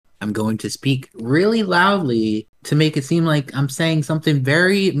I'm going to speak really loudly to make it seem like I'm saying something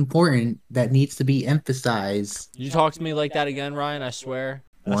very important that needs to be emphasized. You talk to me like that again, Ryan, I swear.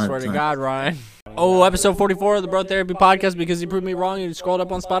 I One swear to time. God, Ryan. Oh, episode 44 of the Bro Therapy Podcast because he proved me wrong. He scrolled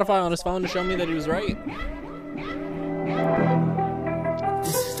up on Spotify on his phone to show me that he was right.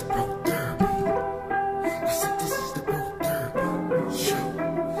 This is the Bro Therapy. I said this is the Bro Therapy show.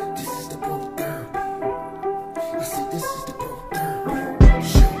 This is the Bro Therapy. I said this is the Bro Therapy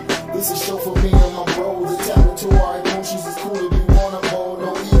show. This is a show for me and my bro. The tap into our emotions is cool if you wanna bowl.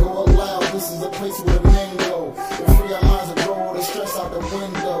 No ego allowed. This is a place where the men go. And free our minds to grow the stress out the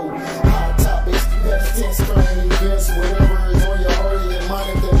window. Hot topics, past tense, current events, whatever is on your heart or your mind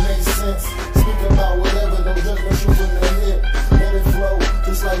if that makes sense. Speak about whatever, no judgment, shoot from the hip. Let it flow,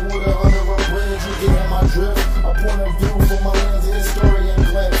 just like water under a bridge. You get in my drift, a point of view from my lens of history and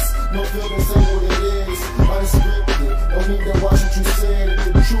glimpse. No filter, say what it is, unscripted. No need to watch what you said. If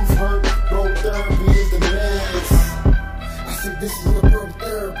the truth hurt, bro therapy is the meds. I said this is the bro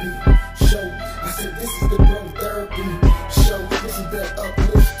therapy show. I said this is the bro therapy show. This is that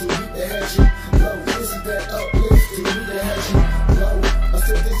uplift to meet the had you low. This is that uplift to meet the had you low. I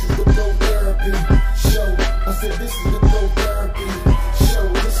said this is the bro therapy show. I said this is the bro therapy show.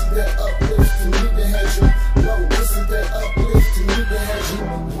 This is that uplift to meet the had you low. This is that uplift to meet the had you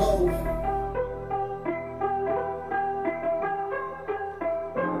low.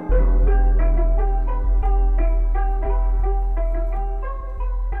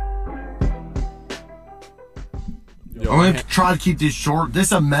 I'm going to try to keep this short. This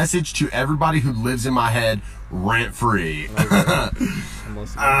is a message to everybody who lives in my head rent-free. I'm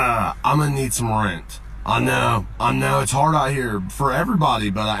going to need some rent. I know it's hard out here for everybody,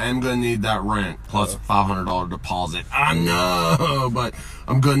 but I am going to need that rent plus a $500 deposit. I know, but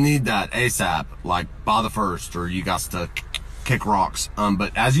I'm going to need that ASAP, like by the 1st, or you got to kick rocks.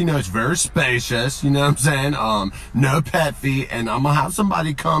 But as you know, it's very spacious, you know what I'm saying? No pet fee, and I'm going to have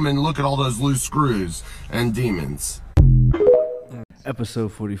somebody come and look at all those loose screws and demons.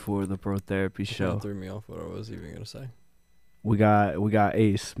 Episode 44 of the Bro Therapy Show. Threw me off what I was even gonna say. We got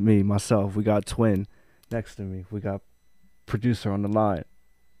Ace, me, myself. We got Twin next to me. We got producer on the line,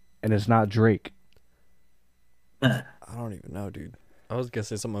 and it's not Drake. I don't even know, dude. I was gonna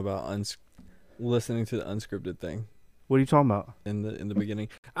say something about listening to the unscripted thing What are you talking about? in the beginning.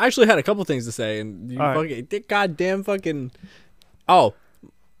 I actually had a couple things to say, and you fucking goddamn fucking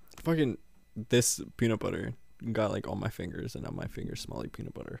this peanut butter got like on my fingers, and now my fingers smell like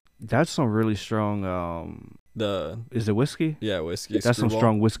peanut butter. That's some really strong. Is it whiskey? Yeah, whiskey. That's some Screwball.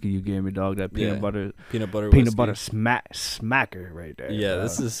 strong whiskey you gave me, dog. That peanut butter whiskey. smacker right there. Yeah,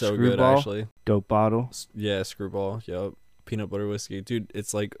 this is so good Screwball, actually. Dope bottle. Yeah, Screwball. Yep, peanut butter whiskey, dude.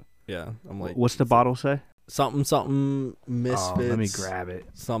 It's like, yeah, I'm like, What's the bottle say? something Misfits. Oh, let me grab it.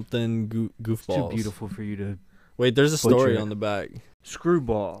 Something goofballs. It's too beautiful for you to. Wait, there's a story butcher. on the back.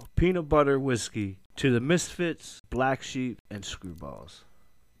 Screwball, peanut butter whiskey to the Misfits, Black Sheep, and Screwballs.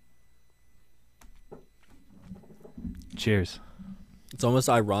 Cheers. It's almost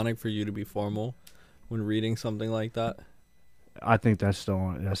ironic for you to be formal when reading something like that. I think that's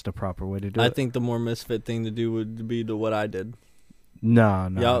the proper way to do it. I think the more misfit thing to do would be to what I did. No.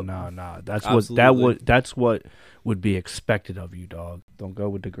 That's Absolutely. that's what would be expected of you, dog. Don't go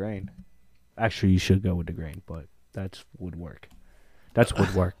with the grain. Actually, you should go with the grain, but that's would work. That's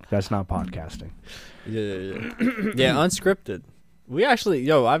would work. That's not podcasting. Yeah. Yeah, unscripted. We actually,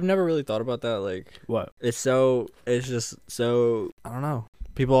 I've never really thought about that. Like, What? it's just so, I don't know.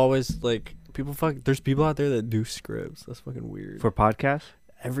 People always, like, there's people out there that do scripts. That's fucking weird. For podcasts?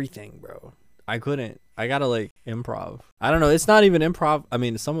 Everything, bro. I couldn't. I gotta, like, improv. I don't know. It's not even improv. I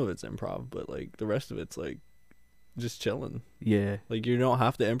mean, some of it's improv, but, like, the rest of it's, like, just chilling. Yeah. Like, you don't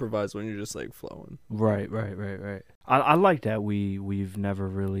have to improvise when you're just, like, flowing. Right. I like that we've never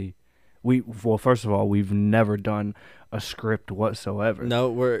really first of all, we've never done a script whatsoever. No,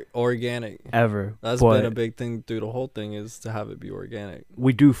 we're organic. Ever. That's But been a big thing through the whole thing, is to have it be organic.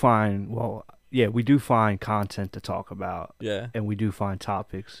 we do find content to talk about. Yeah. And we do find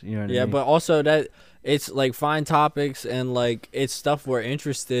topics, you know what I Yeah, mean? but also that it's like find topics, and like it's stuff we're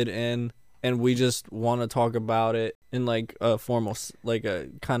interested in, and we just want to talk about it in like a formal, like a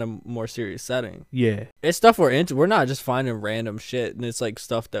kind of more serious setting. Yeah. It's stuff we're into. We're not just finding random shit, and it's like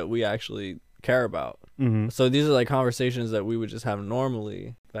stuff that we actually care about. Mm-hmm. So these are like conversations that we would just have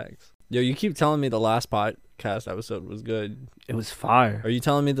normally. Facts. Yo, you keep telling me the last podcast episode was good. It was fire. Are you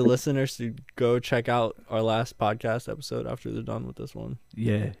telling me the listeners to go check out our last podcast episode after they're done with this one?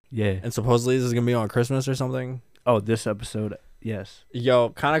 Yeah. And supposedly this is gonna be on Christmas or something. Oh, this episode Yes. Yo,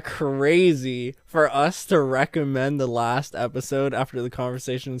 kind of crazy for us to recommend the last episode after the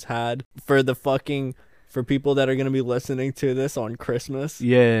conversations had for people that are going to be listening to this on Christmas.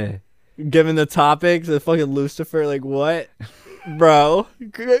 Yeah. Given the topics, the fucking Lucifer, like what? Bro,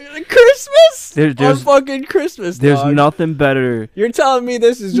 Christmas? On fucking Christmas, There's dog. nothing better. You're telling me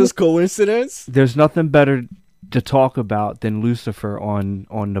this is just coincidence? There's nothing better to talk about than Lucifer on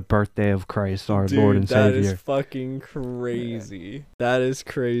the birthday of Christ, our Lord and Savior. That is fucking crazy. That is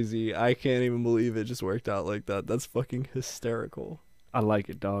crazy. I can't even believe it just worked out like that. That's fucking hysterical. I like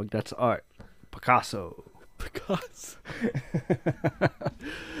it, dog. That's art. Picasso.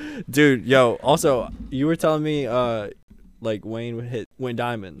 Dude, yo, also, you were telling me like Wayne went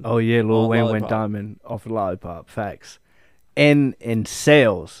diamond. Oh yeah, Lil Wayne Lollipop. went diamond off of Lollipop. Facts. And in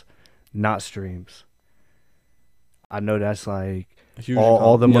sales, not streams. I know that's like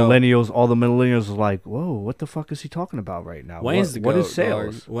all the millennials was like, whoa, what the fuck is he talking about right now? Wayne's what is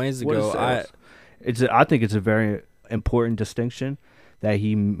sales? Dog. Wayne's the what goat. I think it's a very important distinction that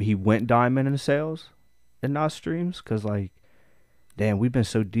he went diamond in sales and not streams, because like, damn, we've been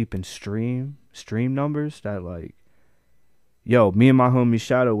so deep in stream numbers that like, yo, me and my homie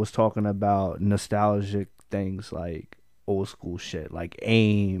Shadow was talking about nostalgic things like old school shit, like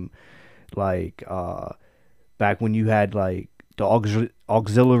AIM, like back when you had like the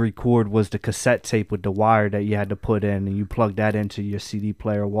auxiliary cord was the cassette tape with the wire that you had to put in, and you plugged that into your CD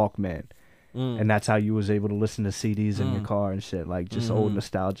player Walkman. And that's how you was able to listen to CDs in your car and shit, like just old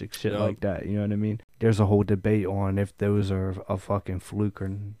nostalgic shit like that. You know what I mean? There's a whole debate on if those are a fucking fluke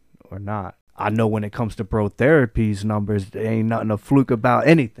or not. I know when it comes to Bro Therapy's numbers, there ain't nothing a fluke about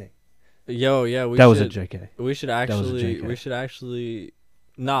anything. Yo, yeah, that was a JK. We should actually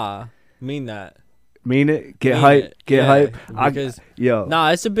mean that. Mean it? Get hype. Because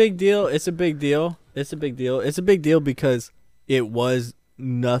it's a big deal. It's a big deal. It's a big deal because it was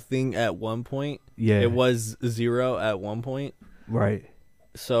nothing at one point. Yeah. It was 0 at one point. Right.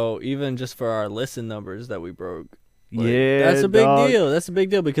 So even just for our listen numbers that we broke, like, yeah, that's a big dog. deal. That's a big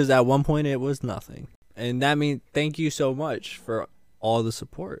deal because at one point it was nothing. And that means thank you so much for all the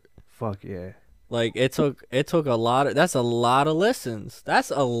support. Fuck yeah. Like it took a lot of, that's a lot of listens. That's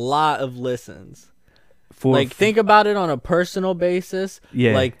a lot of listens. Think about it on a personal basis.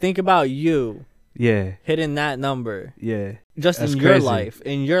 Yeah. Like think about you. Yeah. Hitting that number. Yeah. Just that's in crazy.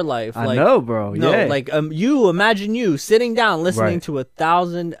 your life. I know, bro. No, yeah. like you imagine you sitting down listening to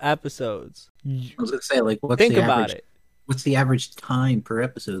 1,000 episodes. I was gonna say, like, think about it. What's the average time per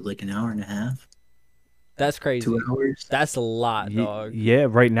episode? Like an hour and a half? That's crazy. 2 hours? That's a lot, dog. Yeah,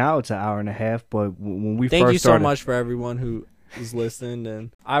 right now it's an hour and a half, but when we Thank first you started, so much for everyone who is listening,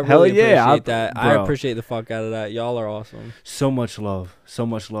 and I really appreciate that. Bro. I appreciate the fuck out of that. Y'all are awesome. So much love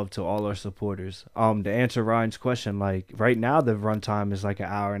to all our supporters. To answer Ryan's question, like right now the runtime is like an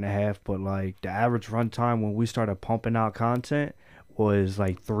hour and a half, but like the average runtime when we started pumping out content was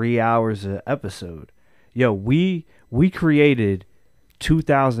like 3 hours an episode. Yo, we created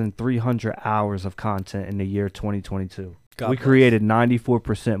 2,300 hours of content in the year 2022. We created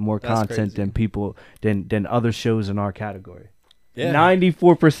 94% more content than people than other shows in our category. Yeah.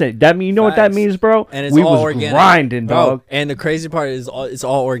 94%. That mean, you know what that means, bro? And it's we all was organic, grinding, dog. And the crazy part is it's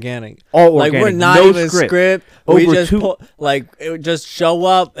all organic. All like organic. We're not no even script. Over we just it would just show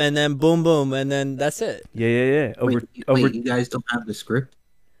up and then boom boom and then that's it. Yeah. Wait, you guys don't have the script?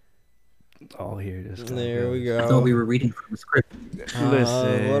 Oh, here it is. There we go. I thought we were reading from the script.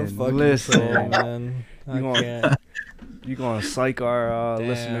 Listen, man. You gonna psych our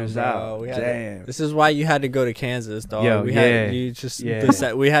listeners out? Damn. This is why you had to go to Kansas, dog. Yo, we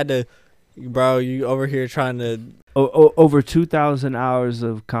had to, bro. You over here trying to over 2,000 hours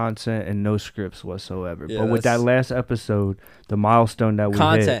of content and no scripts whatsoever. Yeah, but with that last episode, the milestone that we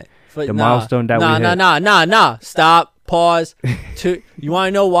hit, milestone that we hit. Nah. Stop. Pause. You want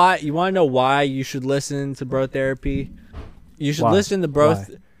to know why? You want to know why you should listen to Bro Therapy? You should listen to Bro. Why?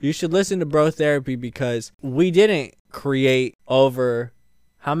 You should listen to Bro Therapy because we didn't create over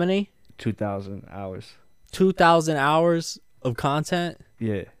how many? 2,000 hours. 2,000 hours of content.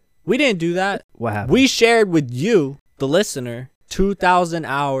 Yeah. We didn't do that. What happened? We shared with you, the listener, 2,000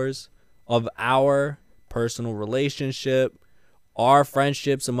 hours of our personal relationship, our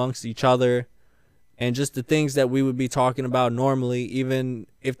friendships amongst each other, and just the things that we would be talking about normally, even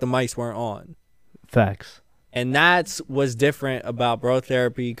if the mics weren't on. Facts. And that's what's different about Bro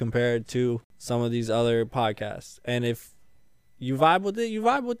Therapy compared to some of these other podcasts. And if you vibe with it, you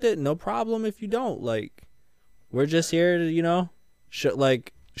vibe with it. No problem if you don't. Like, we're just here to,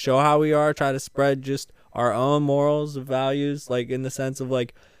 show how we are, try to spread just our own morals and values, like in the sense of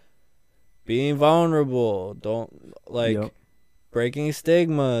like being vulnerable. Don't breaking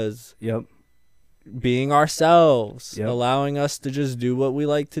stigmas, Yep. being ourselves, Yep. allowing us to just do what we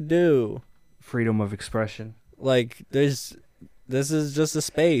like to do. Freedom of expression. Like this is just a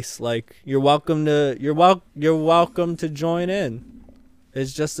space. Like you're welcome to join in.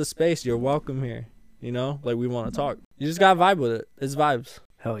 It's just a space. You're welcome here. You know, like we want to talk. You just gotta vibe with it. It's vibes.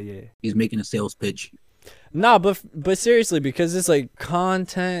 Hell yeah. He's making a sales pitch. Nah, but seriously, because it's like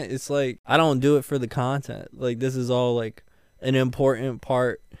content. It's like I don't do it for the content. Like this is all like an important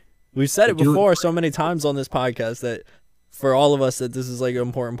part. We've said it before so many times on this podcast that for all of us that this is like an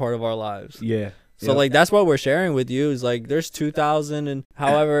important part of our lives. Yeah. So like that's what we're sharing with you is like there's 2,000 and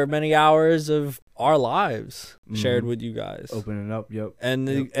however many hours of our lives shared with you guys. Opening up, yep.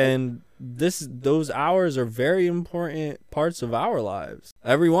 And those hours are very important parts of our lives.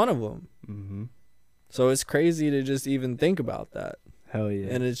 Every one of them. Mm-hmm. So it's crazy to just even think about that. Hell yeah.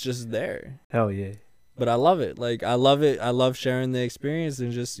 And it's just there. Hell yeah. But I love it. Like I love it. I love sharing the experience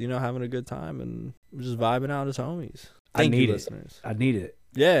and just, you know, having a good time and just vibing out as homies. Thank you, listeners. I need it.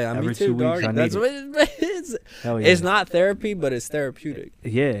 Yeah, Every me too, 2 weeks, dog. I need That's it. what it is. Hell yeah. It's not therapy, but it's therapeutic.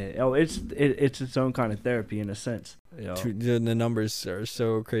 Yeah. Oh, it's its own kind of therapy in a sense. You know? The numbers are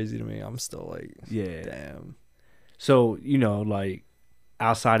so crazy to me. I'm still like, Yeah. damn. So, you know, like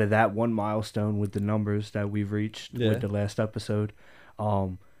outside of that one milestone with the numbers that we've reached with the last episode,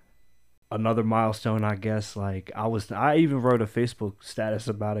 another milestone, I guess, like I even wrote a Facebook status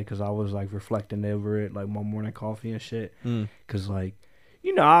about it because I was like reflecting over it, like my morning coffee and shit. Because like,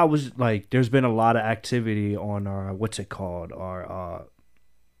 you know, I was like, there's been a lot of activity on our, what's it called? Our,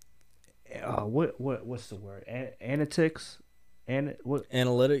 what's the word? Analytics?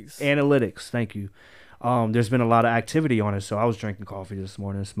 Analytics. Analytics. Thank you. There's been a lot of activity on it. So I was drinking coffee this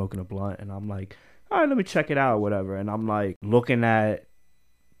morning, smoking a blunt, and I'm like, all right, let me check it out or whatever. And I'm like looking at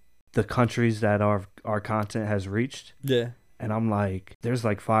the countries that our content has reached. Yeah. And I'm like, there's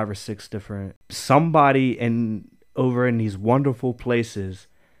like 5 or 6 different, somebody over in these wonderful places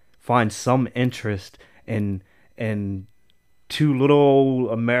find some interest in 2 little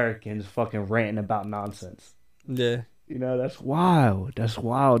old Americans fucking ranting about nonsense. Yeah. You know, that's wild. That's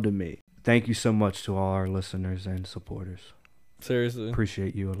wild to me. Thank you so much to all our listeners and supporters. Seriously.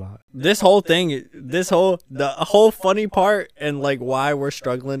 Appreciate you a lot. This whole thing, the whole funny part and like why we're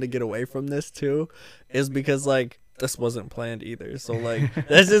struggling to get away from this too is because like this wasn't planned either. So like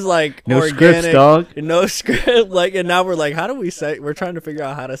this is like no organic, scripts, dog. No script. Like, and now we're like, how do we we're trying to figure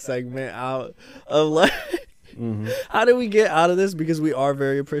out how to segment out of like how do we get out of this, because we are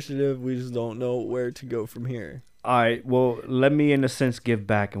very appreciative. We just don't know where to go from here. All right, well, let me in a sense give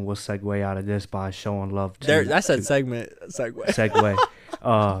back, and we'll segue out of this by showing love to That said segment. Segue.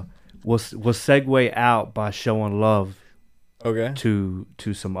 We'll segue out by showing love Okay.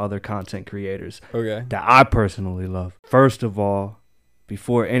 to some other content creators Okay. that I personally love. First of all,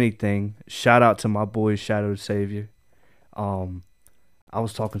 before anything, shout out to my boy ShadowedSavior. I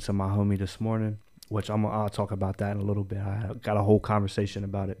was talking to my homie this morning, which I'll talk about that in a little bit. I got a whole conversation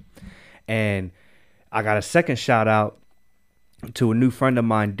about it. And I got a second shout out to a new friend of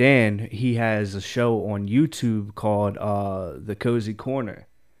mine, Dan. He has a show on YouTube called The Cozy Corner.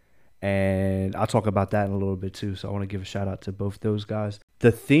 And I'll talk about that in a little bit too. So I want to give a shout out to both those guys.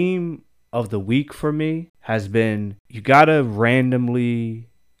 The theme of the week for me has been, you got to randomly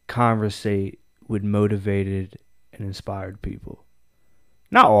conversate with motivated and inspired people.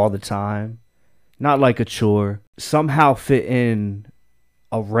 Not all the time. Not like a chore. Somehow fit in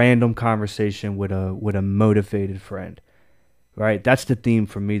a random conversation with a motivated friend. Right? That's the theme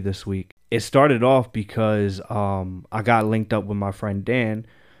for me this week. It started off because I got linked up with my friend Dan,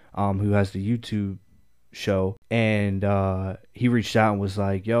 who has the YouTube show, and he reached out and was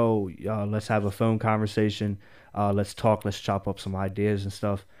like, yo, let's have a phone conversation. Let's talk. Let's chop up some ideas and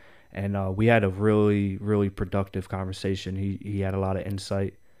stuff. And we had a really, really productive conversation. He had a lot of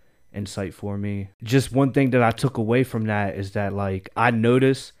insight for me. Just one thing that I took away from that is that, like, I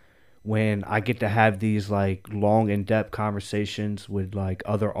notice when I get to have these like long, in-depth conversations with like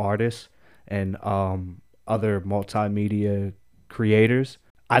other artists and other multimedia creators,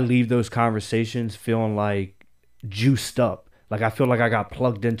 I leave those conversations feeling like juiced up. Like I feel like I got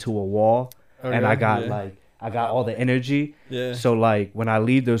plugged into a wall, and I got all the energy. Yeah. So like when I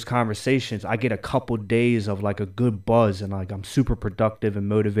leave those conversations, I get a couple days of like a good buzz, and like I'm super productive and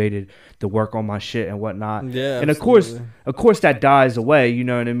motivated to work on my shit and whatnot. Yeah. And absolutely. of course that dies away, you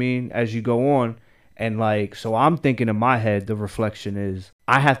know what I mean, as you go on. And like, so I'm thinking in my head, the reflection is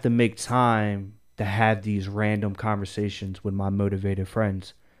I have to make time to have these random conversations with my motivated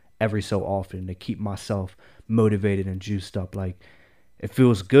friends every so often to keep myself motivated and juiced up. Like, it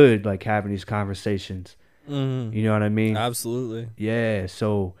feels good like having these conversations. Mm-hmm. You know what I mean? Absolutely. Yeah.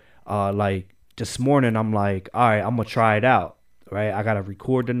 So, like this morning, I'm like, all right, I'm gonna try it out. Right. I gotta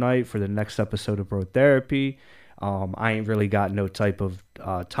record tonight for the next episode of Bro Therapy. I ain't really got no type of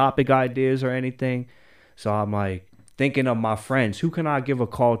topic ideas or anything. So I'm like thinking of my friends. Who can I give a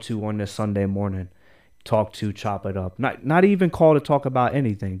call to on this Sunday morning? Talk to, chop it up. Not even call to talk about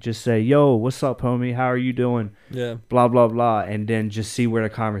anything. Just say, yo, what's up, homie? How are you doing? Yeah. Blah, blah, blah. And then just see where the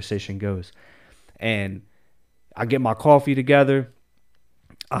conversation goes. And I get my coffee together.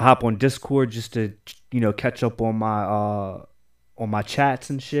 I hop on Discord just to, catch up on my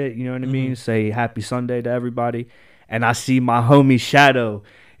chats and shit. You know what I mean? Say happy Sunday to everybody. And I see my homie Shadow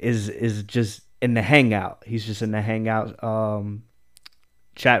is just in the hangout. He's just in the hangout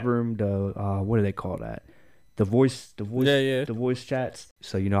chat room. The what do they call that? The voice Yeah. the voice chats.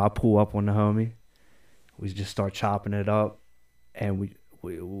 So I pull up on the homie. We just start chopping it up, and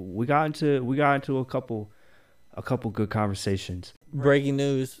we got into a couple good conversations. Breaking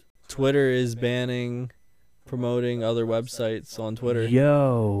news: Twitter is banning promoting other websites on Twitter.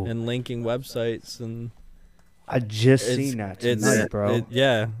 Yo, And linking websites, and I just seen that tonight, bro.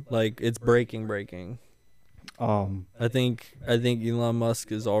 It's breaking. I think Elon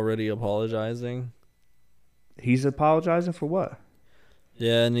Musk is already apologizing. He's apologizing for what?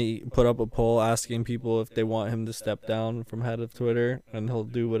 Yeah, and he put up a poll asking people if they want him to step down from head of Twitter, and he'll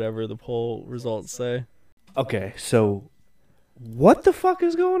do whatever the poll results say. Okay, so what the fuck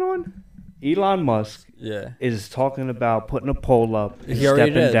is going on? Elon Musk is talking about putting a poll up and He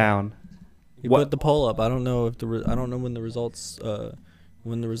already stepping did. down. He put the poll up. I don't know if I don't know when the results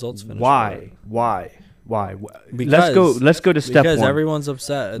finish. Why? Because, Let's go to step because one. everyone's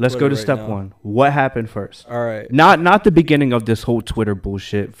upset. Let's go to right step now. one. What happened first? All right. Not the beginning of this whole Twitter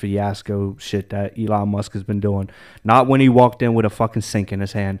bullshit fiasco shit that Elon Musk has been doing. Not when he walked in with a fucking sink in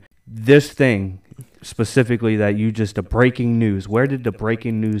his hand. This thing specifically the breaking news. Where did the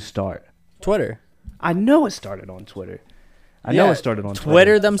breaking news start? Twitter. I know it started on Twitter. I know it started on Twitter.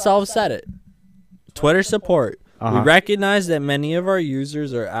 Twitter themselves said it. Twitter support. Uh-huh. We recognize that many of our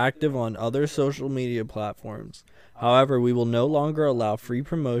users are active on other social media platforms. However, we will no longer allow free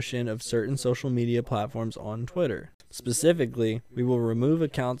promotion of certain social media platforms on Twitter. Specifically, we will remove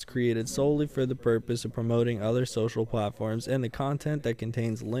accounts created solely for the purpose of promoting other social platforms and the content that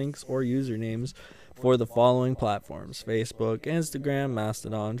contains links or usernames for the following platforms: Facebook, Instagram,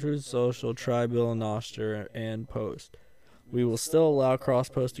 Mastodon, Truth Social, Tribal, Nostr, and Post. We will still allow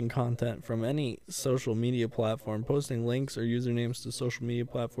cross-posting content from any social media platform. Posting links or usernames to social media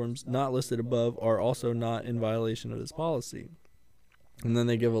platforms not listed above are also not in violation of this policy. And then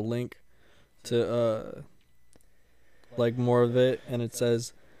they give a link to more of it, and it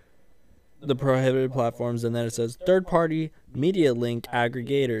says the prohibited platforms, and then it says third-party media link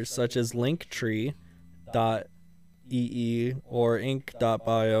aggregators such as Linktree.ee or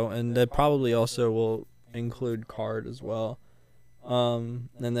Inc.bio, and that probably also will include Card as well. And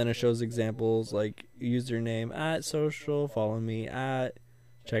then it shows examples like username @social, follow me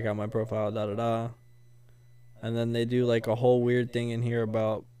check out my profile, and then they do like a whole weird thing in here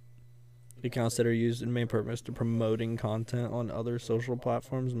about accounts that are used in main purpose to promoting content on other social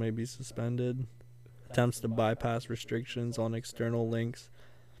platforms may be suspended. Attempts to bypass restrictions on external links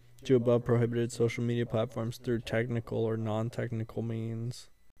to above prohibited social media platforms through technical or non-technical means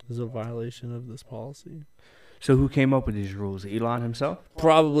is a violation of this policy. So who came up with these rules? Elon himself?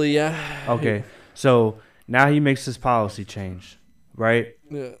 Probably, yeah. Okay. So now he makes this policy change, right?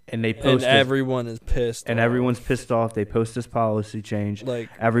 Yeah. And they post And this- everyone is pissed. and off. everyone's pissed off. They post this policy change. Like,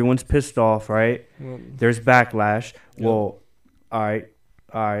 Everyone's pissed off, right? There's backlash. Yep. Well, all right.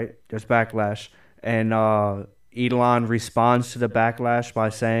 There's backlash. And Elon responds to the backlash by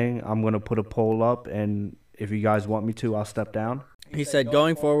saying, I'm going to put a poll up, and if you guys want me to, I'll step down. he said,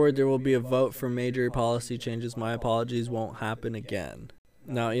 going forward, there will be a vote for major policy changes. My apologies won't happen again.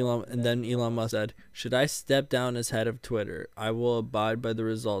 Now, Elon Musk said, should I step down as head of Twitter? I will abide by the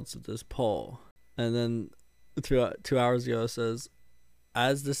results of this poll. And then 2 hours ago it says,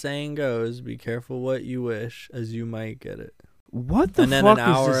 as the saying goes, be careful what you wish, as you might get it. What the And then fuck an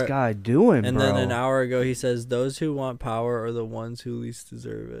is this hour- guy doing, And bro? then an hour ago he says, those who want power are the ones who least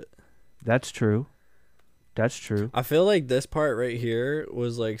deserve it. That's true. That's true. I feel like this part right here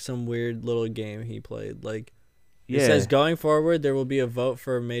was like some weird little game he played. Like, Yeah. it says going forward, there will be a vote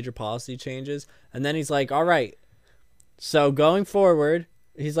for major policy changes. And then he's like, all right, so going forward,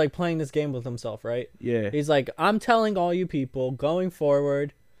 he's like playing this game with himself, right? Yeah. He's like, I'm telling all you people, going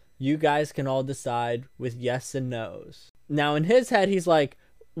forward, you guys can all decide with yes and no's. Now, in his head, he's like,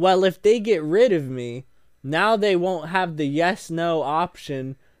 well, if they get rid of me, now they won't have the yes-no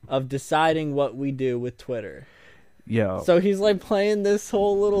option of deciding what we do with Twitter. Yo, So he's like playing this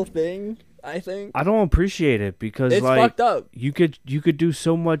whole little thing, I think. I don't appreciate it because It's like fucked up. you could do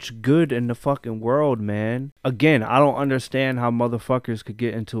so much good in the fucking world, man. Again, I don't understand how motherfuckers could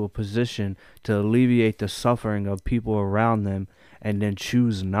get into a position to alleviate the suffering of people around them and then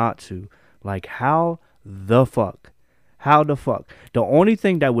choose not to. Like, how the fuck? How the fuck? The only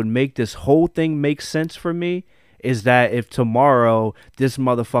thing that would make this whole thing make sense for me is that if tomorrow this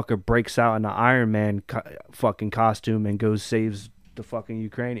motherfucker breaks out in an Iron Man fucking costume and goes saves the fucking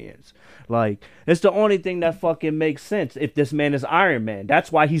Ukrainians. Like, it's the only thing that fucking makes sense if this man is Iron Man.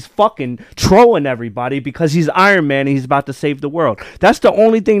 That's why he's fucking trolling everybody, because he's Iron Man and he's about to save the world. That's the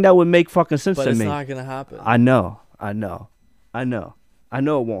only thing that would make fucking sense But to it's me. not gonna happen. I know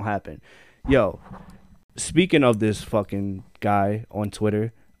it won't happen. Yo, speaking of this fucking guy on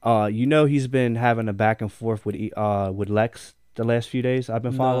Twitter, you know he's been having a back and forth with Lex the last few days. I've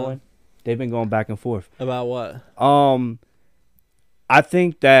been following. No. They've been going back and forth. About what? I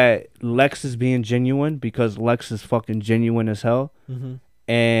think that Lex is being genuine because Lex is fucking genuine as hell. Mm-hmm.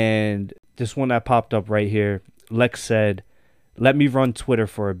 And this one that popped up right here, Lex said, "Let me run Twitter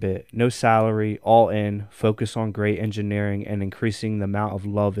for a bit. No salary, all in, focus on great engineering and increasing the amount of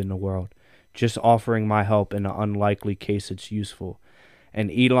love in the world. Just offering my help in an unlikely case it's useful."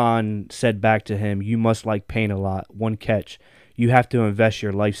 And Elon said back to him, "You must like pain a lot. One catch. You have to invest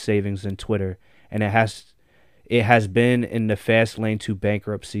your life savings in Twitter. And it has been in the fast lane to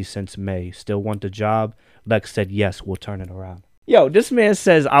bankruptcy since May. Still want the job?" Lex said, "Yes, we'll turn it around." Yo, this man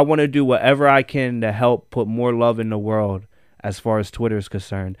says, "I want to do whatever I can to help put more love in the world as far as Twitter is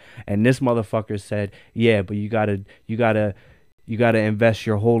concerned." And this motherfucker said, "Yeah, but you gotta invest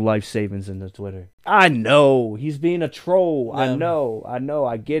your whole life savings into Twitter." I know he's being a troll. Yeah. I know.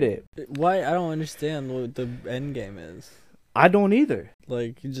 I get it. Why? I don't understand what the end game is. I don't either.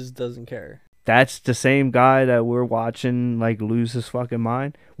 Like, he just doesn't care. That's the same guy that we're watching like lose his fucking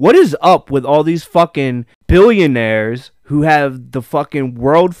mind. What is up with all these fucking billionaires who have the fucking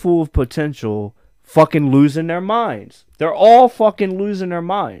world full of potential fucking losing their minds? They're all fucking losing their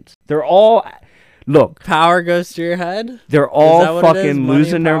minds. They're all, look, Power goes to your head? they're that all what it is? fucking Money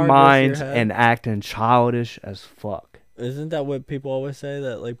losing and their power goes to your minds head? and acting childish as fuck. Isn't that what people always say,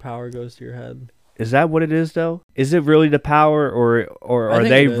 that like power goes to your head? Is that what it is though? Is it really the power, or I are think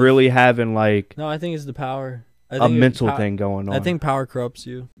they it is. really having like No, I think it's the power. I a think mental thing going on? I think power corrupts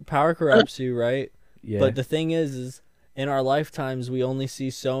you. Power corrupts you, right? yeah. But the thing is in our lifetimes, we only see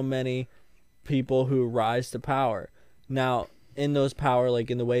so many people who rise to power. Now, in those power,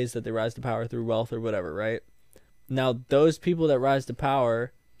 like in the ways that they rise to power through wealth or whatever, right? Now, those people that rise to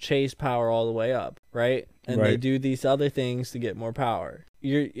power chase power all the way up, right? And they Right. do these other things to get more power.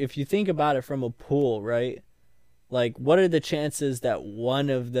 If you think about it from a pool, right? Like, what are the chances that one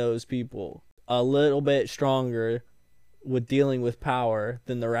of those people a little bit stronger with dealing with power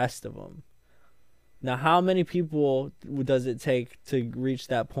than the rest of them? Now, how many people does it take to reach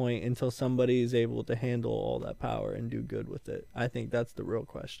that point until somebody is able to handle all that power and do good with it? I think that's the real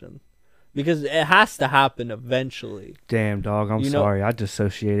question. Because it has to happen eventually. Damn, dog, I'm You know- sorry. I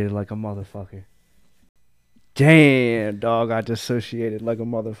dissociated like a motherfucker. Damn, dog, I dissociated like a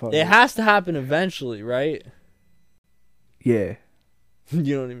motherfucker. It has to happen eventually, right? Yeah.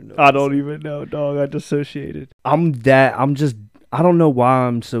 You don't even know. I don't even know, dog. I dissociated. I don't know why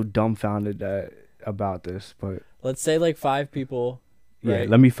I'm so dumbfounded about this, but Let's say like 5 people. yeah, Right.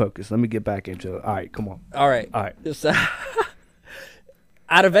 let me focus. Let me get back into it. All right, come on. All right. All right. So,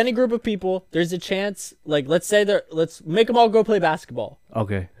 out of any group of people, there's a chance, like, let's make them all go play basketball.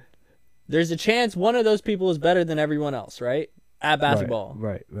 Okay. There's a chance one of those people is better than everyone else, right? At basketball.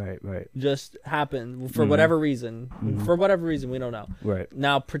 Right. Just happened for Mhm. whatever reason. Mhm. For whatever reason, we don't know. Right.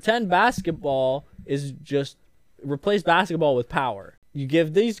 Now, pretend basketball is just replace basketball with power. You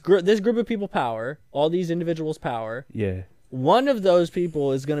give this group of people power, all these individuals power. Yeah. One of those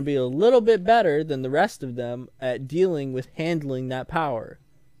people is going to be a little bit better than the rest of them at dealing with handling that power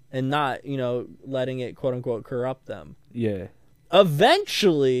and not, letting it, quote unquote, corrupt them. Yeah.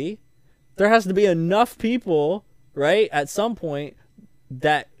 Eventually, there has to be enough people, right, at some point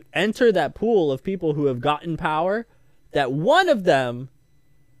that enter that pool of people who have gotten power that one of them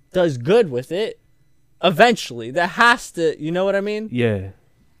does good with it. Eventually, that has to, you know what I mean? Yeah.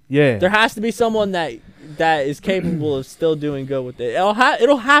 Yeah. There has to be someone that is capable of still doing good with it. It'll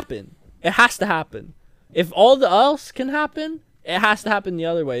happen. It has to happen. If all the else can happen, it has to happen the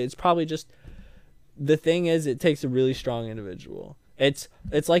other way. It's probably just, the thing is, it takes a really strong individual. It's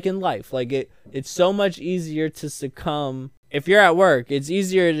like in life. Like it's so much easier to succumb. If you're at work, it's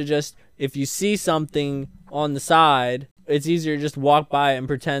easier to just, if you see something on the side, it's easier to just walk by it and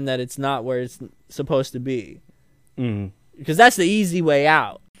pretend that it's not where it's supposed to be. Because that's the easy way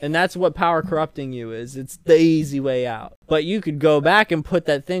out. And that's what power corrupting you is. It's the easy way out. But you could go back and put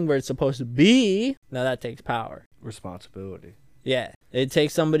that thing where it's supposed to be. Now that takes power. Responsibility. Yeah. It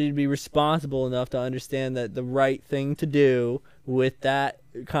takes somebody to be responsible enough to understand that the right thing to do with that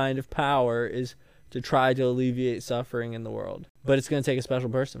kind of power is to try to alleviate suffering in the world. But it's going to take a special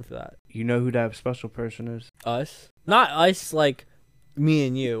person for that. You know who that special person is? Us. Not us like me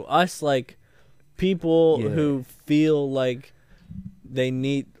and you. Us like people who feel like they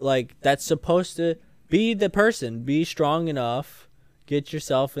need, like, that's supposed to be the person. Be strong enough. Get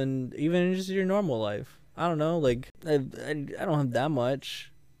yourself in, even in just your normal life. I don't know, like, I don't have that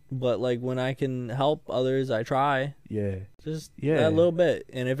much. But, like, when I can help others, I try. Yeah. Just a little bit.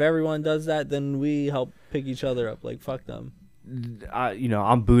 And if everyone does that, then we help pick each other up. Like, fuck them.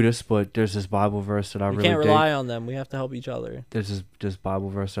 I'm Buddhist, but there's this Bible verse that I really dig. We can't rely on them. We have to help each other. There's this Bible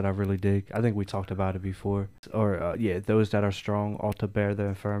verse that I really dig. I think we talked about it before. Or, those that are strong ought to bear the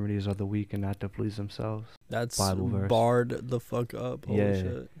infirmities of the weak and not to please themselves. That's Bible verse. Barred the fuck up. Holy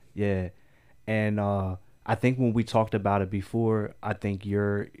shit. Yeah. And I think when we talked about it before, I think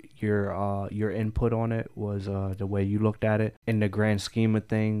your input on it was the way you looked at it. In the grand scheme of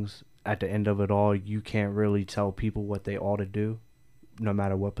things, at the end of it all, you can't really tell people what they ought to do, no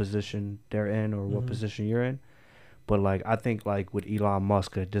matter what position they're in or what position you're in. But, like, I think, like, with Elon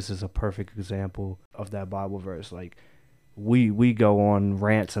Musk, this is a perfect example of that Bible verse. Like, we go on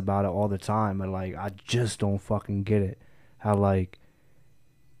rants about it all the time, and, like, I just don't fucking get it. How, like,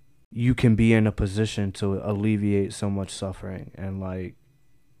 you can be in a position to alleviate so much suffering, and, like,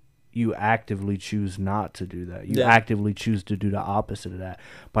 you actively choose not to do that. You actively choose to do the opposite of that.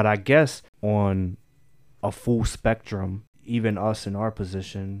 But I guess on a full spectrum, even us in our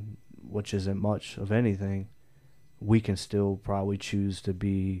position, which isn't much of anything, we can still probably choose to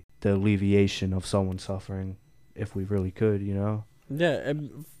be the alleviation of someone's suffering if we really could, you know? Yeah,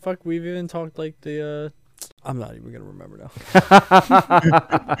 and fuck, we've even talked like the, I'm not even going to remember now.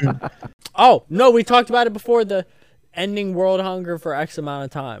 Oh, no, we talked about it before, the ending world hunger for X amount of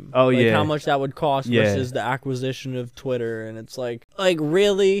time. Oh, like, yeah. how much that would cost versus the acquisition of Twitter. And it's like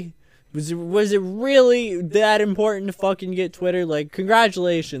really? Was it really that important to fucking get Twitter? Like,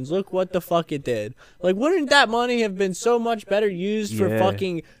 congratulations, look what the fuck it did. Like, wouldn't that money have been so much better used for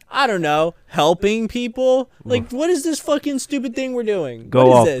fucking, I don't know, helping people? Like, what is this fucking stupid thing we're doing? Go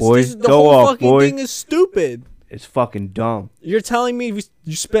what off, is this? boy. The Go whole off, fucking boy. thing is stupid. It's fucking dumb. You're telling me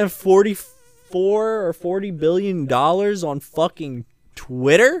you spent 44 or $40 billion on fucking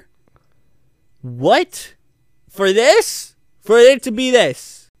Twitter? What? For this? For it to be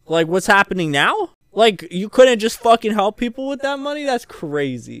this? Like, what's happening now? Like, you couldn't just fucking help people with that money? That's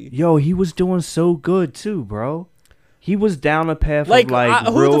crazy. Yo, he was doing so good too, bro. He was down a path Like, of, like,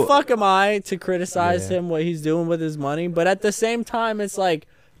 who the fuck am I to criticize him, what he's doing with his money? But at the same time, it's like,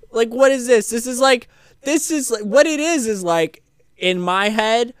 what is this? This is like, what it is like, in my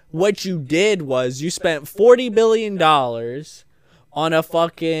head, what you did was you spent $40 billion on a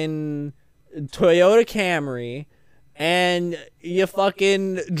fucking Toyota Camry, and you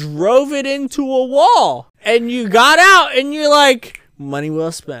fucking drove it into a wall, and you got out, and you're like, money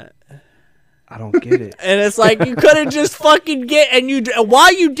well spent. I don't get it. And it's like, you couldn't just fucking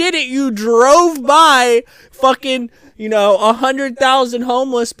while you did it, you drove by fucking, 100,000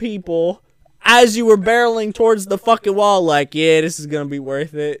 homeless people as you were barreling towards the fucking wall, like, yeah, this is gonna be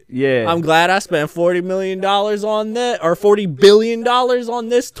worth it. Yeah. I'm glad I spent $40 million on this, or $40 billion on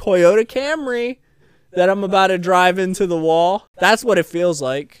this Toyota Camry that I'm about to drive into the wall. That's what it feels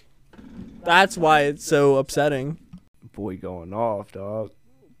like. That's why it's so upsetting. Boy going off, dog.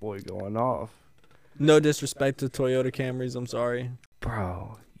 Boy going off. No disrespect to Toyota Camrys, I'm sorry.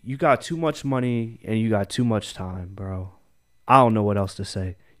 Bro, you got too much money and you got too much time, bro. I don't know what else to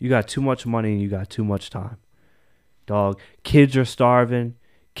say. You got too much money and you got too much time. Dog, kids are starving.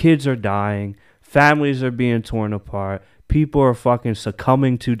 Kids are dying. Families are being torn apart. People are fucking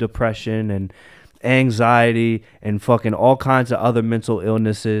succumbing to depression and anxiety and fucking all kinds of other mental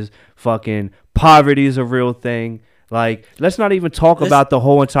illnesses. Fucking poverty is a real thing. Like, let's not even talk about the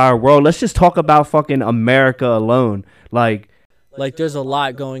whole entire world. Let's just talk about fucking America alone. Like, there's a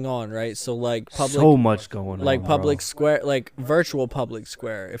lot going on, right? So, like, so much going on, like, public bro. square, like, virtual public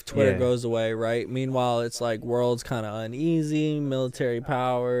square, if Twitter Yeah. goes away, right? Meanwhile, it's like, world's kind of uneasy, military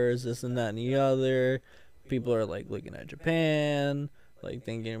powers, this and that and the other. People are, like, looking at Japan. like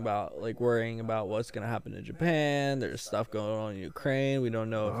thinking about, like worrying about what's gonna happen to Japan. There's stuff going on in Ukraine. We don't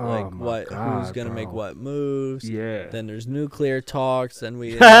know if who's gonna make what moves. Yeah. Then there's nuclear talks. Then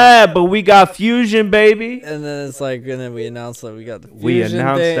we But we got fusion, baby. and then it's like, and then we announced that we got the fusion We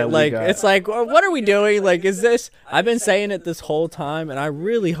announced thing. that we like got- it's like, what are we doing? Like, is this? I've been saying it this whole time, and I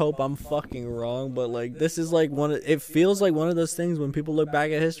really hope I'm fucking wrong. But like, this is like it feels like one of those things when people look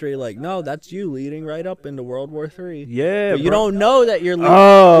back at history, like, no, that's you leading right up into World War III. Yeah, But you bro. don't know that you're leading.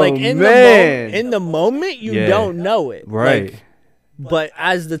 Oh, like man. in the moment, you Yeah. don't know it. Right. Like, but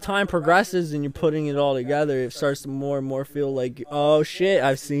as the time progresses and you're putting it all together, it starts to more and more feel like, oh shit,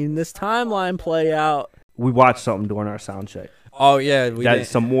 I've seen this timeline play out. We watched something during our sound check. Oh yeah, we That's did.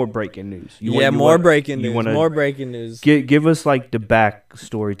 some more breaking news. More breaking news. wanna More breaking news. Give us like the back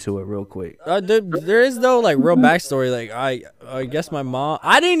story to it real quick. There is no like real backstory. Like I guess my mom.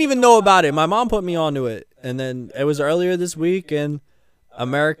 I didn't even know about it. My mom put me onto it, and then it was earlier this week. And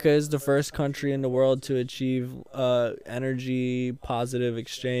America is the first country in the world to achieve energy positive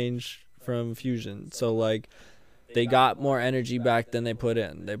exchange from fusion. So like, they got more energy back than they put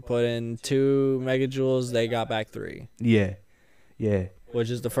in. They put in 2 megajoules. They got back 3. Yeah. Yeah. Which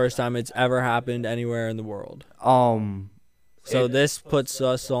is the first time it's ever happened anywhere in the world. So It- this puts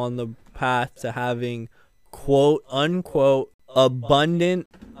us on the path to having quote unquote abundant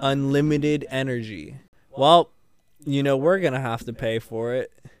unlimited energy. Well, you know, we're going to have to pay for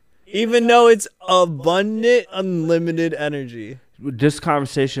it. Even though it's abundant unlimited energy. This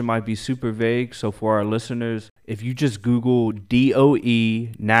conversation might be super vague, so for our listeners, if you just Google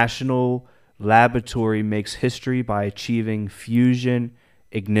DOE National Laboratory makes history by achieving fusion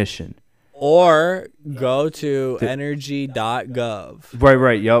ignition. Or go to energy.gov.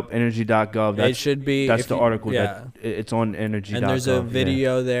 Right, yup, energy.gov. It should be. That's if the you- article yeah. that it's on energy.gov. And there's a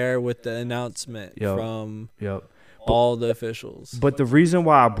video there with the announcement from Yup. all the officials. But the reason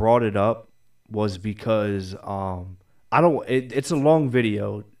why I brought it up was because it's a long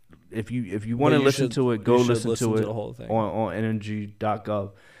video. If you want to you listen should- to it, you go should listen to it the whole thing. on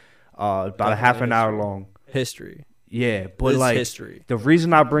energy.gov. About a half an hour long. History. Yeah, but It's like history. the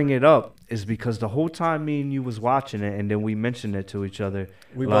reason I bring it up is because the whole time me and you was watching it, and then we mentioned it to each other.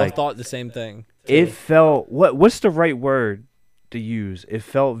 We like, both thought the same thing. it felt what's the right word to use? It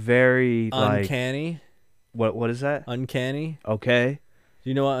felt very Uncanny. like what is that? Uncanny. Okay. Do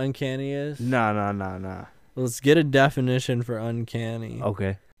you know what uncanny is? Nah. Let's get a definition for uncanny.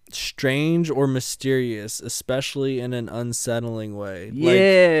 Okay. Strange or mysterious, especially in an unsettling way.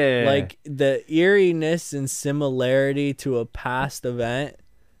 Yeah. Like the eeriness and similarity to a past event,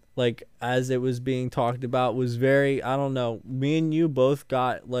 like as it was being talked about, was very, I don't know, me and you both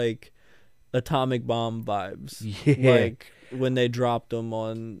got like atomic bomb vibes. Yeah. Like when they dropped them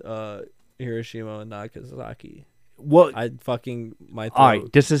on Hiroshima and Nagasaki. What? I fucking, my throat. All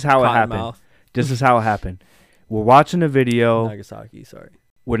right. This is how it cotton happened. mouth. This is how it happened. We're watching a video. Nagasaki, sorry.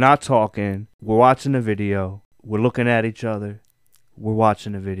 We're not talking. We're watching the video. We're looking at each other. We're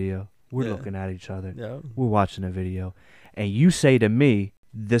watching the video. We're Yeah. looking at each other. Yeah. We're watching the video. And you say to me,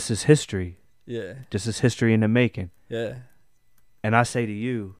 this is history. Yeah. This is history in the making. Yeah. And I say to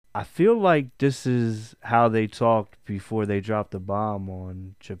you, I feel like this is how they talked before they dropped the bomb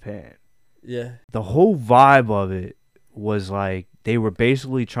on Japan. Yeah. The whole vibe of it was like they were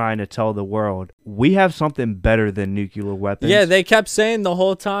basically trying to tell the world, we have something better than nuclear weapons. Yeah, they kept saying the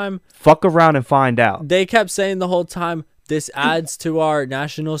whole time, Fuck around and find out. this adds to our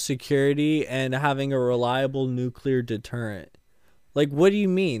national security and having a reliable nuclear deterrent. Like, what do you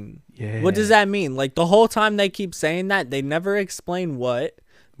mean? Yeah. What does that mean? Like, the whole time they keep saying that, they never explain what.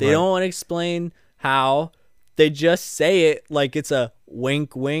 They Right. don't want to explain how. They just say it like it's a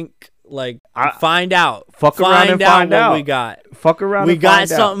wink, wink. Like, find out. Fuck around and find what out. we got. Fuck around We and got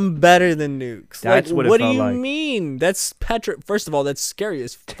find out. something better than nukes. That's like, what it what do felt you like. mean? That's First of all, that's scary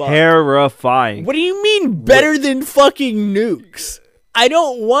as fuck. Terrifying. What do you mean better than fucking nukes? I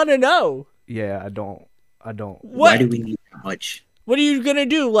don't want to know. Yeah, I don't. What? Why do we need that much? What are you gonna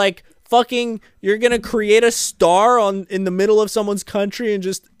do? Like fucking, you're gonna create a star in the middle of someone's country and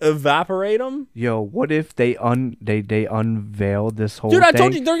just evaporate them? Yo, what if they unveil this whole Dude, thing? I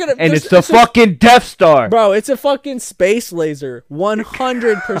told you they're gonna. And there's- it's the fucking Death Star. Bro, it's a fucking space laser.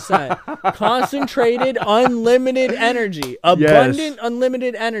 100%. Concentrated, unlimited energy. Abundant,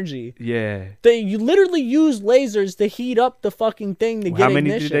 unlimited energy. Yeah. You literally use lasers to heat up the fucking thing to get How many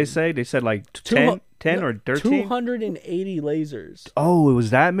ignition. did they say? They said like 10 or 13? 280 lasers. Oh, it was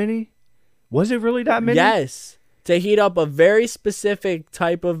that many? Was it really that many? Yes. To heat up a very specific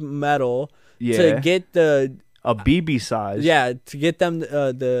type of metal Yeah. to get the A BB size. to get them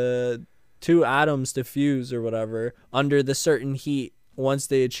the two atoms to fuse or whatever under the certain heat once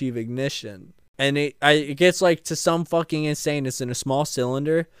they achieve ignition. And it gets like to some fucking insane. It's in a small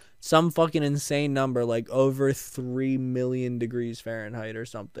cylinder. Some fucking insane number, like over 3 million degrees Fahrenheit or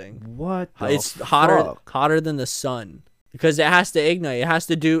something. What? It's fuck? hotter than the sun because it has to ignite. It has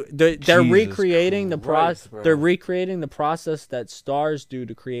to do. They're Jesus recreating the Christ, process. bro. They're recreating the process that stars do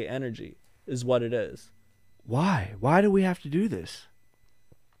to create energy. Is what it is. Why? Why do we have to do this?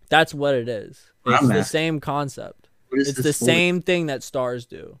 That's what it is. I'm It's the asking. same concept. What is It's this the for? same thing that stars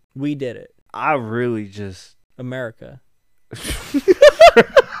do. We did it. I really just. America.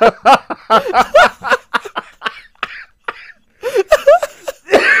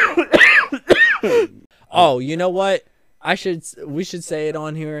 Oh, you know what? We should say it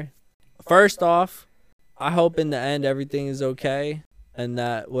on here. First off, I hope in the end everything is okay and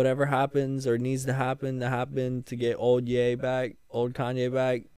that whatever happens or needs to happen to get old Kanye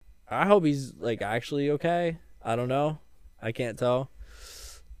back. I hope he's like actually okay. I don't know. I can't tell.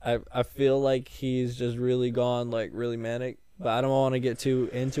 I feel like he's just really gone like really manic, but I don't want to get too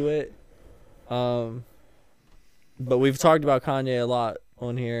into it. But we've talked about Kanye a lot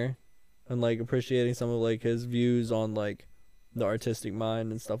on here and like appreciating some of like his views on like the artistic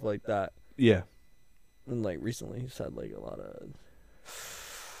mind and stuff like that. Yeah. And like recently he's had like a lot of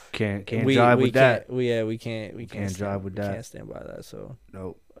Can't jive with that. We can't jive with that. Can't stand by that. So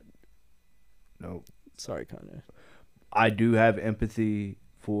Nope. sorry, Kanye. I do have empathy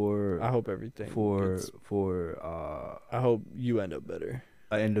for I hope everything I hope you end up better.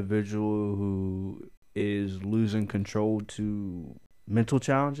 an individual who is losing control to mental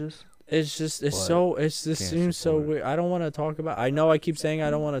challenges. It's just But this can't seems so support it. weird. I don't want to talk about. I know I keep saying I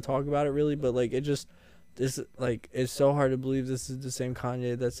don't want to talk about it really, but like this like it's so hard to believe this is the same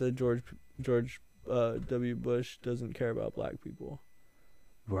Kanye that said George W. Bush doesn't care about black people.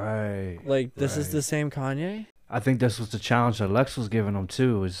 Right. Like this is Right. the same Kanye. I think this was the challenge that Lex was giving him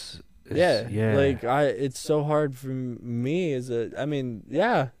too. Yeah. Yeah. Like it's so hard for me as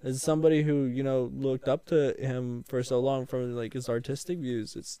somebody who looked up to him for so long from like his artistic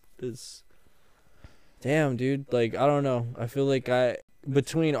views. It's damn, dude. Like I don't know. I feel like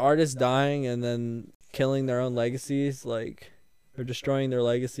between artists dying and then killing their own legacies, like or destroying their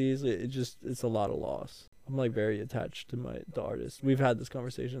legacies, it's a lot of loss. I'm like very attached to the artists. We've had this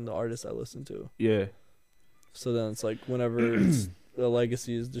conversation. The artists I listen to. Yeah. So then it's like whenever the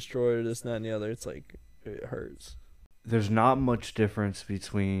legacy is destroyed, this, that, and the other, it's like it hurts. There's not much difference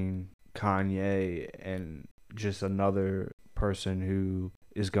between Kanye and just another person who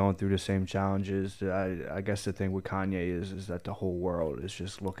is going through the same challenges. I guess the thing with Kanye is that the whole world is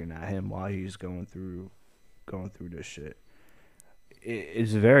just looking at him while he's going through this shit.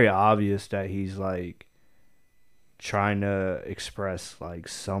 It's very obvious that he's like trying to express like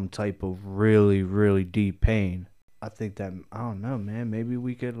some type of really, really deep pain. I think that, I don't know, man, maybe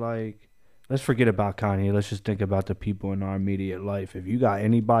we could like, let's forget about Kanye. Let's just think about the people in our immediate life. If you got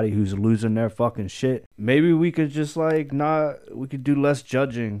anybody who's losing their fucking shit, maybe we could just like we could do less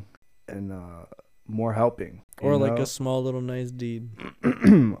judging and more helping. Or like know? a small little nice deed.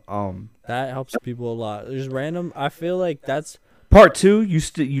 That helps people a lot. There's random, I feel like that's part two,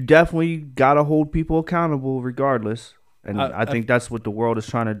 you definitely gotta hold people accountable regardless. And I think that's what the world is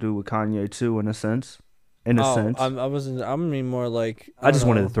trying to do with Kanye too, in a sense. I mean more like I just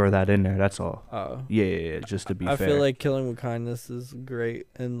wanted to throw that in there. That's all. Oh. Yeah. Just to be fair. I feel like Killing with Kindness is great,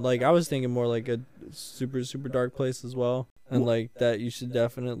 and like I was thinking more like a super super dark place as well, and like that you should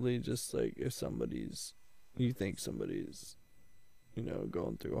definitely just like if you think somebody's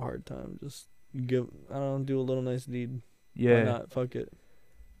going through a hard time, just do a little nice deed. Yeah. Why not? Fuck it.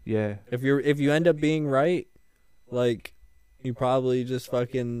 Yeah. If you end up being right, like you probably just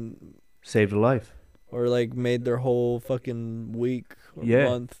fucking saved a life. Or like made their whole fucking week or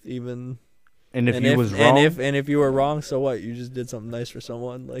month even. And if you was wrong, and if you were wrong, so what? You just did something nice for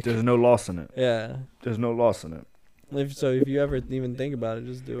someone. Like there's no loss in it. Yeah. There's no loss in it. If you ever even think about it,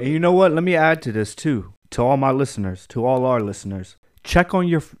 just do it. And you know what? Let me add to this too. To all my listeners, to all our listeners, check on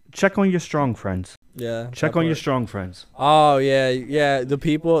your strong friends. Yeah. Check on your strong friends. Oh yeah. The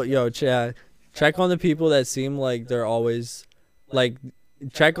people, check on the people that seem like they're always like.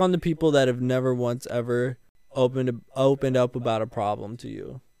 Check on the people that have never once ever opened up about a problem to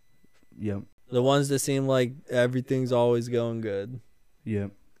you. Yep. The ones that seem like everything's always going good. Yep.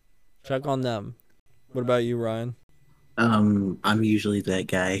 Check on them. What about you, Ryan? I'm usually that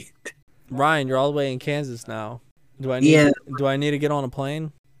guy. Ryan, you're all the way in Kansas now. Do I need to get on a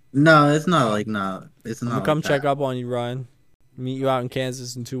plane? No, it's not like no. It's not. I'm gonna come like check that. up on you, Ryan. Meet you out in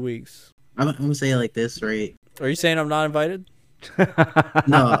Kansas in 2 weeks. I'm gonna say it like this, right? Are you saying I'm not invited?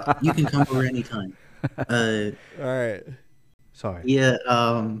 No, you can come over anytime. All right. Sorry. Yeah,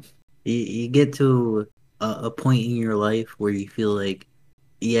 you get to a point in your life where you feel like,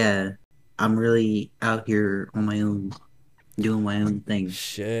 yeah, I'm really out here on my own, doing my own thing.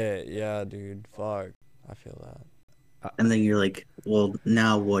 Shit, yeah, dude. Fuck. I feel that. And then you're like, well,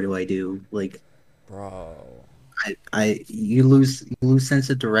 now what do I do? Like, Bro. you lose sense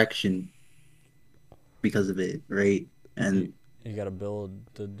of direction because of it, right? You, And you gotta build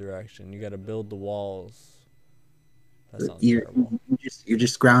the direction. You gotta build the walls. That sounds you're terrible. you're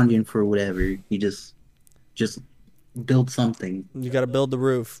just grounding for whatever. You just build something. You gotta build the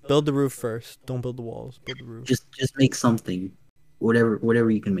roof. Build the roof first. Don't build the walls. Build the roof. Just make something,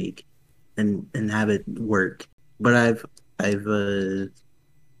 whatever you can make, and have it work. But I've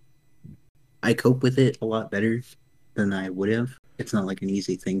I cope with it a lot better than I would have. It's not like an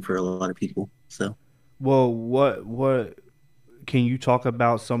easy thing for a lot of people. So Well, what can you talk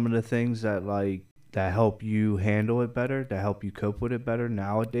about some of the things that like that help you handle it better, that help you cope with it better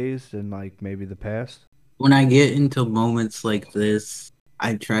nowadays than like maybe the past? when I get into moments like this,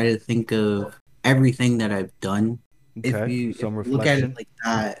 I try to think of everything that I've done. If Okay, you some look at it reflection. like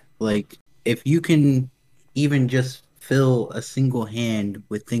that, like if you can even just fill a single hand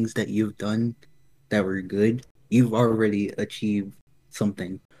with things that you've done that were good, you've already achieved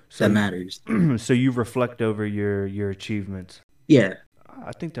something So that matters. so you reflect over your achievements. Yeah.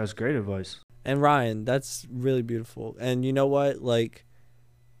 I think that's great advice. And Ryan, that's really beautiful. And you know what? Like,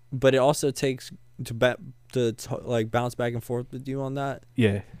 but it also takes like bounce back and forth with you on that.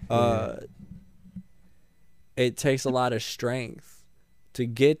 Yeah. It takes a lot of strength to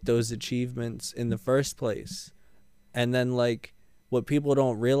get those achievements in the first place. And then like what people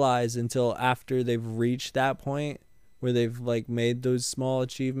don't realize until after they've reached that point where they've like made those small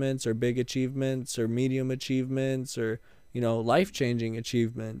achievements or big achievements or medium achievements or, you know, life-changing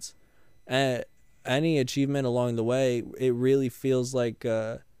achievements. Any achievement along the way, it really feels like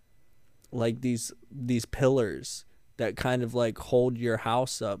these pillars that kind of like hold your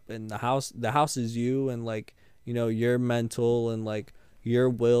house up, and the house is you, and like, you know, your mental and like your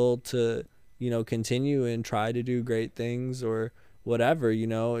will to, you know, continue and try to do great things or whatever, you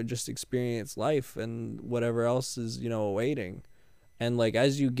know, and just experience life and whatever else is, you know, awaiting. And like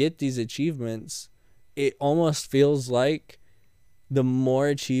as you get these achievements, it almost feels like the more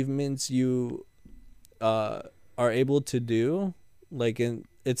achievements you are able to do, like, in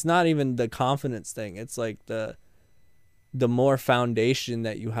it's not even the confidence thing, it's like the more foundation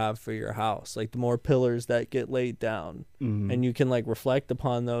that you have for your house, like the more pillars that get laid down, and you can like reflect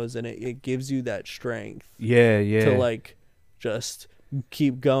upon those, and it gives you that strength Yeah, to like just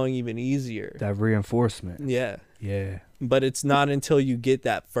keep going even easier. that reinforcement. Yeah. Yeah. But it's not until you get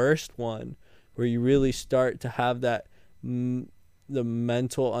that first one where you really start to have that the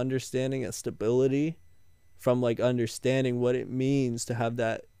mental understanding and stability from like understanding what it means to have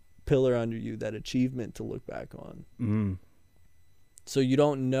that pillar under you, that achievement to look back on. So you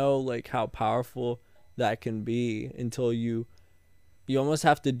don't know like how powerful that can be until you almost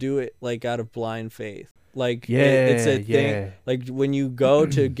have to do it like out of blind faith. Like it's a thing, like when you go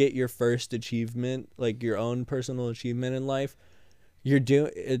to get your first achievement, like your own personal achievement in life,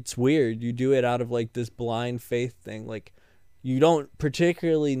 it's weird, you do it out of like this blind faith thing. Like you don't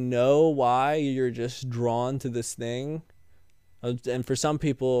particularly know why, you're just drawn to this thing, and for some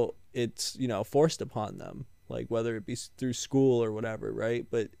people it's, you know, forced upon them, like whether it be through school or whatever, right?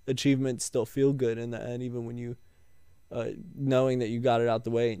 But achievements still feel good in the end, even when you knowing that you got it out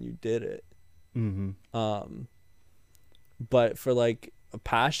the way and you did it. But for like a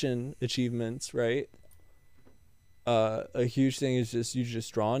passion achievements, right, a huge thing is just you're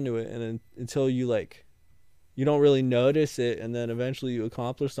just drawn to it, and then until you like, you don't really notice it, and then eventually you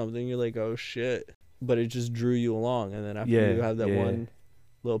accomplish something, you're like, oh shit, but it just drew you along. And then after you have that one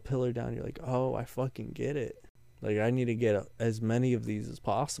little pillar down, you're like, oh, I fucking get it, like I need to get as many of these as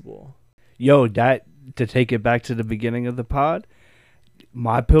possible. Yo, that, to take it back to the beginning of the pod,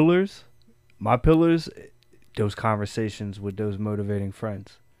 my pillars, those conversations with those motivating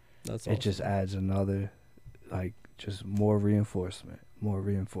friends. That's It just adds another, like, just more reinforcement.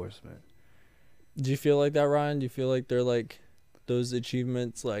 Do you feel like that, Ryan? Do you feel like they're like those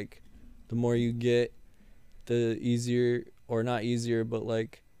achievements, like the more you get, the easier, or not easier, but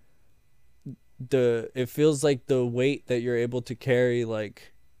like it feels like the weight that you're able to carry,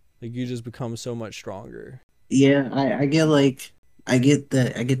 like you just become so much stronger. Yeah, I get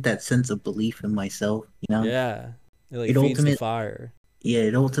that sense of belief in myself, you know? Yeah. It like It feeds the fire. Yeah,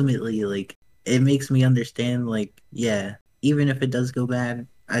 it ultimately, like, it makes me understand, like, yeah, even if it does go bad,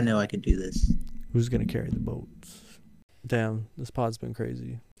 I know I could do this. Who's gonna carry the boats? Damn, this pod's been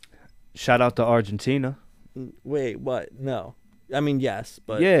crazy. Shout out to Argentina. Wait, what? No. I mean, yes,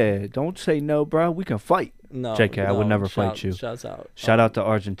 but Yeah, don't say no, bro. We can fight. no. JK, I would no, never fight you. Shouts out. Shout out to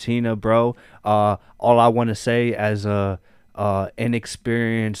Argentina, bro. All I want to say as a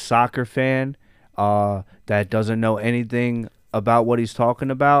inexperienced soccer fan that doesn't know anything about what he's talking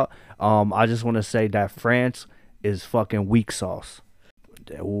about, I just want to say that France is fucking weak sauce.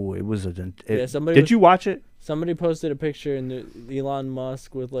 Ooh, it was did you watch it? Somebody posted a picture in the Elon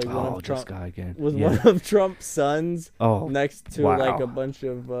Musk with like one of this guy again. with one of Trump's sons Oh, next to wow. like a bunch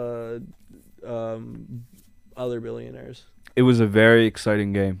of other billionaires. It was a very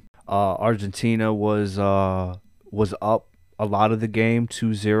exciting game. Argentina was up a lot of the game,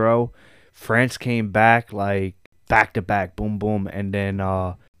 2-0. France came back like back to back, boom boom, and then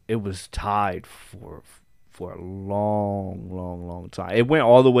it was tied for a long time. It went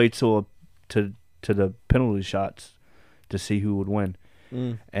all the way to the penalty shots to see who would win.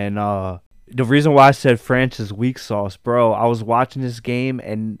 And the reason why I said France is weak sauce, bro, I was watching this game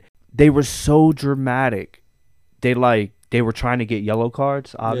and they were so dramatic. They were trying to get yellow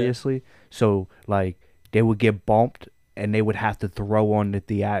cards, obviously. Yeah. So like they would get bumped and they would have to throw on the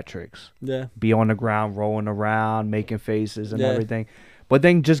theatrics. Yeah. Be on the ground, rolling around, making faces and everything. But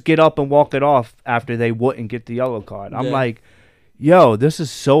then just get up and walk it off after they wouldn't get the yellow card. I'm like, yo, this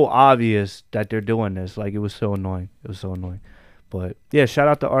is so obvious that they're doing this. Like, it was so annoying. But, yeah, shout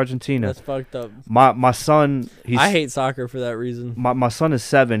out to Argentina. That's fucked up. My son, I hate soccer for that reason. My son is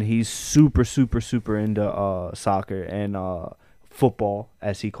 7. He's super into soccer and football,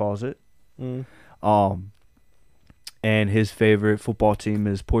 as he calls it. And his favorite football team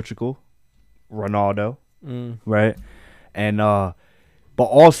is Portugal, Ronaldo, right? And but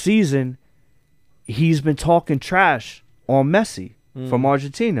all season, he's been talking trash on Messi from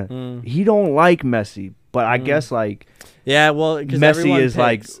Argentina. He don't like Messi, but I guess like well, because Messi is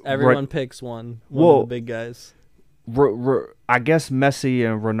everyone picks one of the big guys. I guess Messi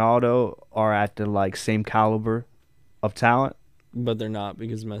and Ronaldo are at the like same caliber of talent, but they're not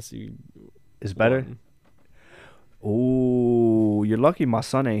because Messi is better. Oh, you're lucky my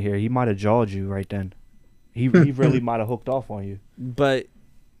son ain't here. He might have jawed you right then. He really might have hooked off on you. But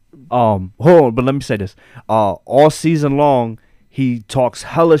hold on, but let me say this. All season long he talks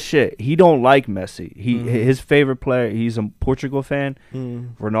hella shit. He don't like Messi. His favorite player, he's a Portugal fan.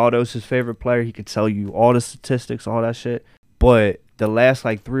 Ronaldo's his favorite player. He can tell you all the statistics, all that shit. But the last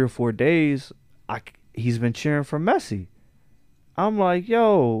like 3 or 4 days, he's been cheering for Messi. I'm like,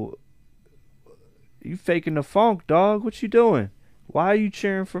 yo, you faking the funk, dog. What you doing? Why are you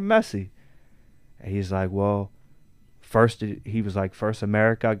cheering for Messi? And he's like, well, first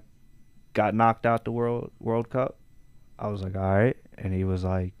America got knocked out the World Cup. I was like, all right. And he was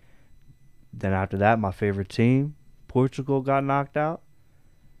like, then after that, my favorite team, Portugal, got knocked out.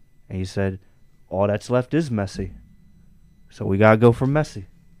 And he said, all that's left is Messi. So we got to go for Messi.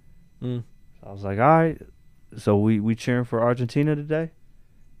 So I was like, all right. So we cheering for Argentina today?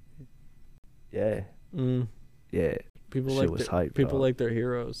 Yeah. Yeah. People shit was hype, people dog. Like their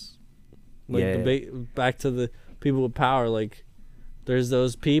heroes. Like back to the people with power. Like there's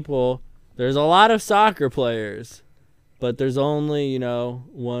those people. There's a lot of soccer players, but there's only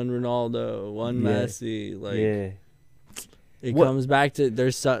one Ronaldo, one Messi. Like it comes back to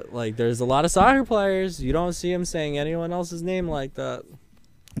there's a lot of soccer players. You don't see them saying anyone else's name like that.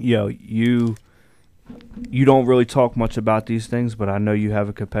 Yo, you don't really talk much about these things, but I know you have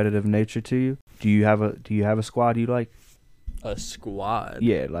a competitive nature to you. Do you have a squad you like? A squad?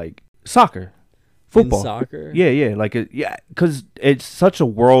 Yeah, like soccer, football, in soccer. Yeah, because it's such a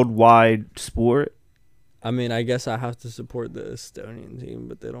worldwide sport. I mean, I guess I have to support the Estonian team,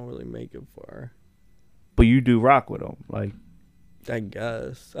 but they don't really make it far. But you do rock with them, like. I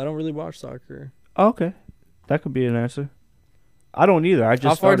guess I don't really watch soccer. Oh, okay, that could be an answer. I don't either. I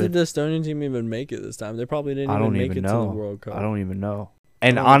just How far did the Estonian team even make it this time? They probably didn't even make it to the World Cup. I don't even know.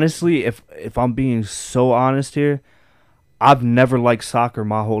 And honestly, if I'm being so honest here, I've never liked soccer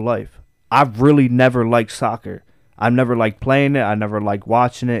my whole life. I've really never liked soccer. I've never liked playing it. I never liked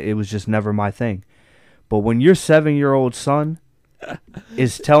watching it. It was just never my thing. But when your 7-year-old son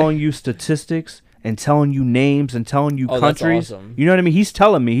is telling you statistics and telling you names and telling you countries, that's awesome. You know what I mean? He's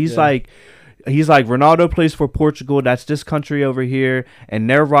telling me. He's like, Ronaldo plays for Portugal. That's this country over here. And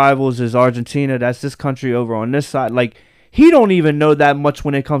their rivals is Argentina. That's this country over on this side. Like, he don't even know that much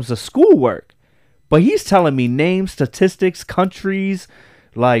when it comes to schoolwork. But he's telling me names, statistics, countries,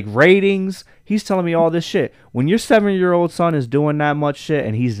 like ratings. He's telling me all this shit. When your 7-year-old son is doing that much shit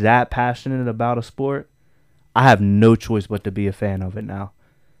and he's that passionate about a sport, I have no choice but to be a fan of it now.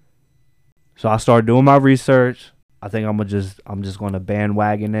 So I started doing my research. I think I'm just going to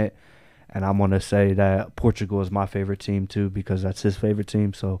bandwagon it. And I'm gonna say that Portugal is my favorite team too because that's his favorite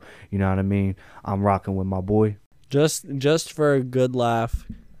team. So you know what I mean. I'm rocking with my boy. Just for a good laugh,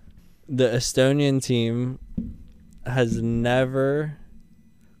 the Estonian team has never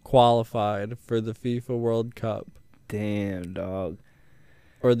qualified for the FIFA World Cup Damn, dog.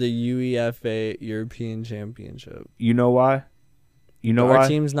 or the UEFA European Championship. You know why? You know Our why?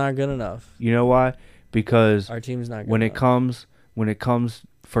 team's not good enough. You know why? Because Our team's not good when enough. it comes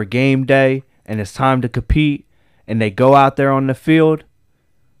for game day and it's time to compete and they go out there on the field,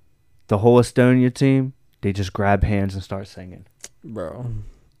 the whole Estonia team, they just grab hands and start singing. Bro,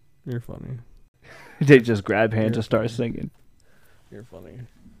 you're funny. They just grab hands You're and start funny. singing. You're funny.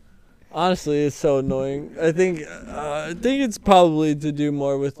 Honestly, it's so annoying. I think it's probably to do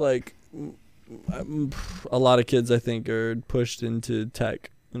more with like a lot of kids I think are pushed into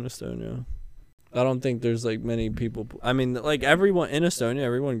tech in Estonia. I don't think there's like many people. I mean, like everyone in Estonia,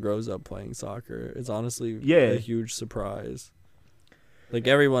 everyone grows up playing soccer. It's honestly a huge surprise. Like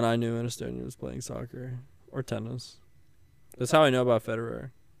everyone I knew in Estonia was playing soccer or tennis. That's how I know about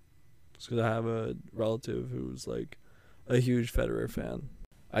Federer. It's because I have a relative who's like a huge Federer fan.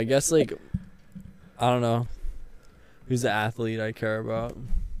 I guess like I don't know who's the athlete I care about.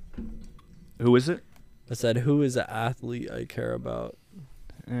 Who is it? I said who is the athlete I care about?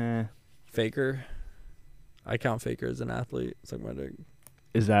 Faker. I count Faker as an athlete. It's like my dick.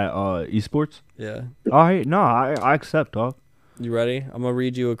 Is that esports? Yeah. All right, no, I accept, dog. You ready? I'm gonna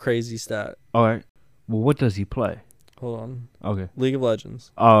read you a crazy stat. All right. Well, what does he play? Hold on. Okay. League of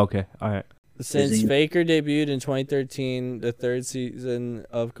Legends. Oh, okay. All right. Since he- Faker debuted in 2013, the third season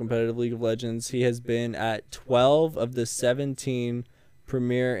of competitive League of Legends, he has been at 12 of the 17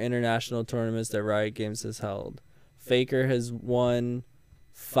 premier international tournaments that Riot Games has held. Faker has won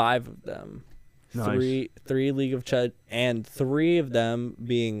 5 of them. Nice. Three League of Ched, and 3 of them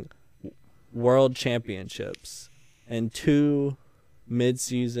being world championships and 2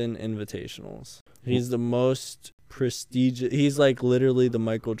 mid-season invitationals. He's the most prestigious. He's like literally the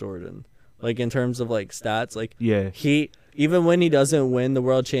Michael Jordan. Like in terms of like stats, like Yeah. he even when he doesn't win the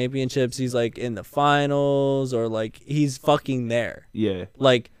world championships, he's like in the finals or like he's fucking there. Yeah.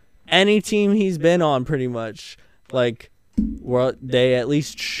 Like any team he's been on, pretty much, like they at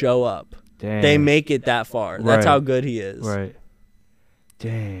least show up. Damn. They make it that far. That's Right. how good he is. Right.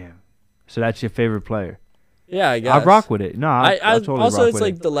 Damn. So that's your favorite player? Yeah, I guess. I rock with it. No, I I totally also rock it's with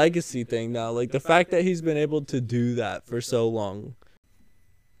like it. the legacy thing now. Like the fact that he's been able to do that for so long.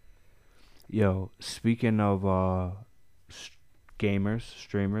 Yo, speaking of gamers,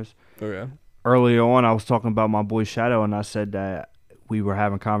 streamers, Okay. earlier on I was talking about my boy Shadow, and I said that we were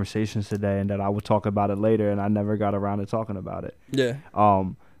having conversations today and that I would talk about it later, and I never got around to talking about it. Yeah.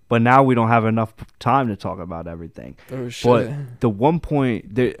 But now we don't have enough time to talk about everything. Oh shit. But the one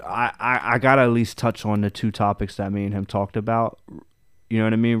point that I gotta at least touch on the 2 topics that me and him talked about. You know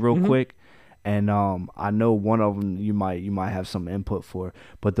what I mean, real Mhm. quick. And I know one of them you might have some input for.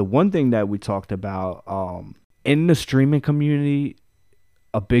 But the one thing that we talked about in the streaming community,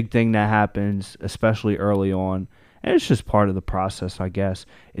 a big thing that happens, especially early on, and it's just part of the process, I guess,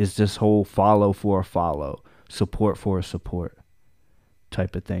 is this whole follow for a follow, support for a support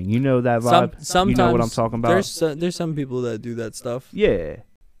type of thing. You know that vibe? Sometimes you know what I'm talking about? There's some people that do that stuff. Yeah.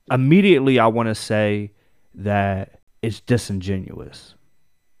 Immediately, I want to say that it's disingenuous.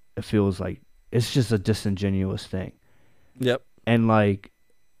 It feels like it's just a disingenuous thing. Yep. And like,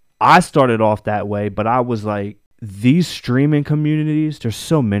 I started off that way, but I was like, these streaming communities, there's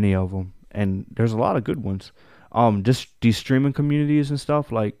so many of them, and there's a lot of good ones. Just these streaming communities and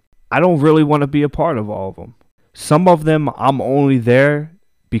stuff, like, I don't really want to be a part of all of them. Some of them I'm only there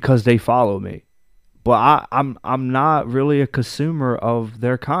because they follow me, but I'm not really a consumer of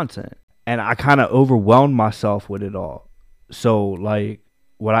their content, and I kind of overwhelmed myself with it all. So like,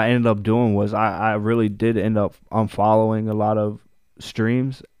 what I ended up doing was I really did end up unfollowing a lot of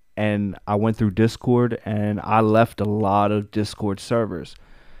streams, and I went through Discord and I left a lot of Discord servers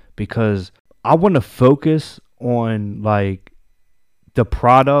because I want to focus on like the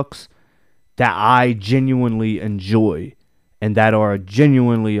products that I genuinely enjoy and that are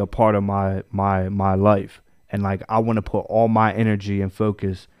genuinely a part of my life. And like, I want to put all my energy and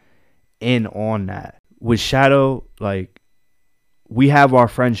focus in on that. With Shadow, like, we have our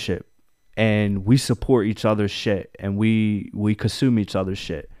friendship and we support each other's shit and we consume each other's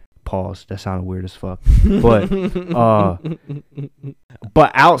shit. Pause. That sounded weird as fuck.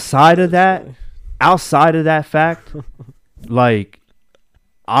 But outside of that fact, like,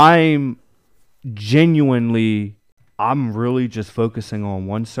 I'm really just focusing on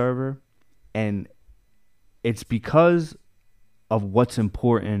one server, and it's because of what's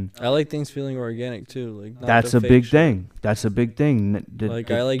important. I like things feeling organic too. Like not That's the a fake big shit. thing. That's a big thing.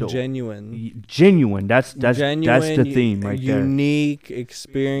 I like genuine. Genuine. That's the Genuine, theme right there. unique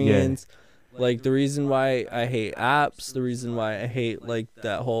experience. Like the reason why I hate apps, the reason why I hate like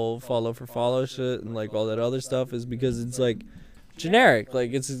that whole follow for follow shit and like all that other stuff is because it's like generic.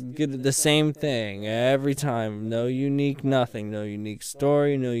 Like it's the same thing every time. No unique nothing. No unique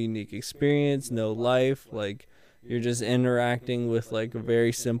story. No unique experience. No life. Like you're just interacting with like a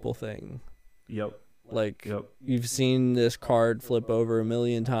very simple thing. Yep. Like Yep. you've seen this card flip over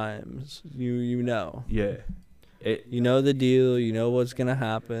 1,000,000 times. You know. Yeah. You know the deal. You know what's gonna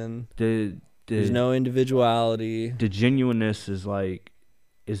happen. There's no individuality. The genuineness is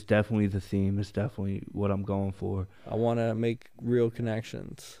definitely the theme. It's definitely what I'm going for. I want to make real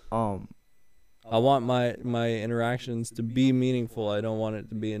connections. I want my interactions to be meaningful. I don't want it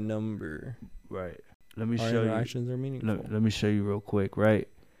to be a number. Right. Let me Our show you. interactions are meaningful. Let me show you real quick. Right.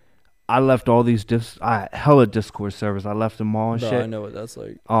 I left all these hella Discord servers. I left them all and Bro, shit. I know what that's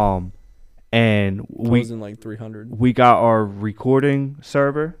like. And Closing like 300. we got our recording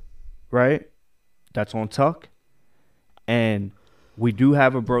server, right? That's on Tuck. And we do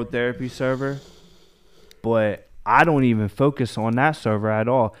have a bro therapy server, but I don't even focus on that server at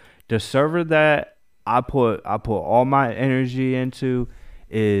all. The server that I put all my energy into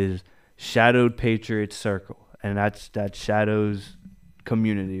is Shadowed Patriot Circle, and that's Shadow's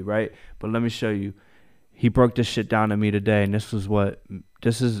community, right? But let me show you. He broke this shit down to me today, and this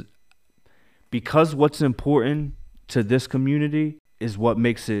is because what's important to this community is what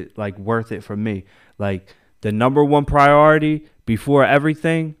makes it like worth it for me. Like the number one priority before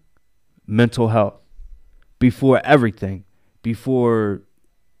everything, mental health. Before everything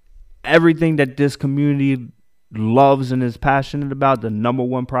that this community loves and is passionate about, the number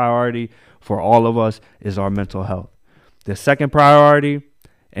one priority for all of us is our mental health. The second priority,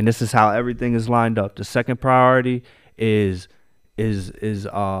 and this is how everything is lined up. The second priority is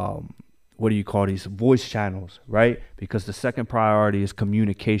what do you call these voice channels, right? Because the second priority is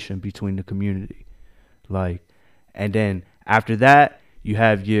communication between the community. Like, and then after that, you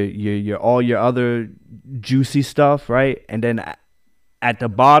have your all your other juicy stuff, right? And then at the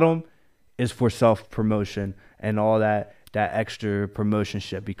bottom is for self-promotion and all that extra promotion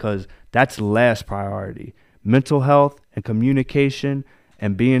shit, because that's last priority. Mental health and communication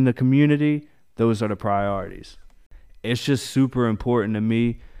and being in the community, those are the priorities. It's just super important to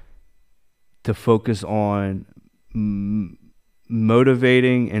me to focus on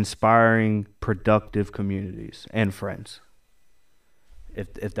motivating, inspiring, productive communities and friends.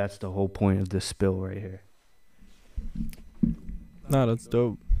 If that's the whole point of this spill right here. Nah, that's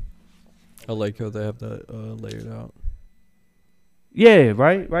dope. I like how they have that layered out. Yeah,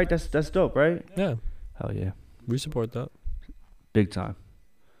 right. That's dope, right? Yeah, Hell yeah, we support that. big time.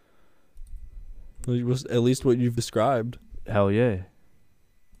 It was at least what you've described. Hell yeah.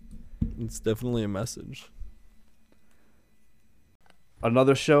 It's definitely a message.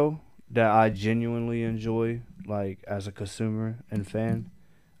 Another show that I genuinely enjoy, like as a consumer and fan,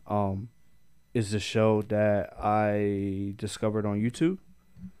 is the show that I discovered on YouTube,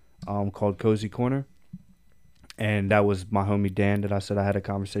 called Cozy Corner. And that was my homie Dan that I said I had a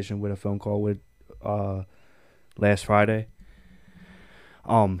conversation with, a phone call with, last Friday.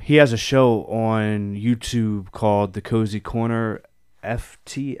 He has a show on YouTube called The Cozy Corner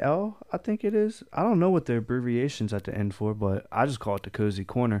FTL, I think it is. I don't know what the abbreviation's at the end for, but I just call it The Cozy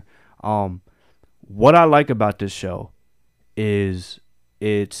Corner. What I like about this show is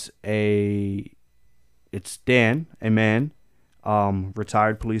it's Dan, a man,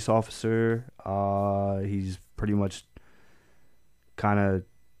 retired police officer. He's pretty much kind of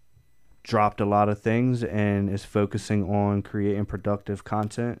dropped a lot of things and is focusing on creating productive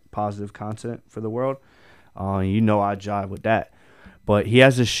content, positive content for the world. You know I jive with that. But he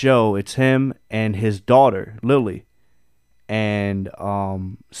has a show. It's him and his daughter, Lily. And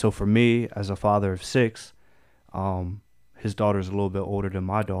so for me, as a father of 6, his daughter's a little bit older than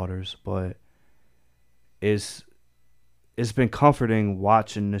my daughter's, but it's been comforting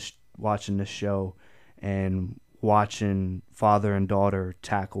watching this show and watching father and daughter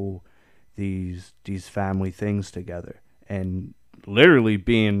tackle these family things together and literally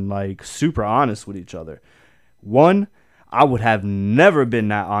being like super honest with each other. One, I would have never been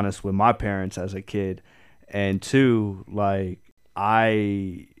that honest with my parents as a kid. And 2, like,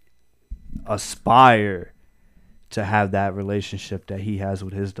 I aspire to have that relationship that he has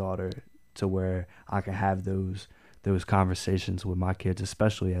with his daughter, to where I can have those conversations with my kids,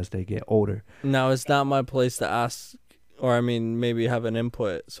 especially as they get older. Now, it's not my place to ask, or I mean, maybe have an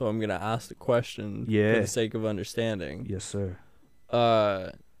input, so I'm going to ask the question for Yeah. the sake of understanding. Yes, sir.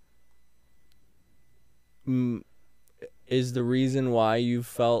 is the reason why you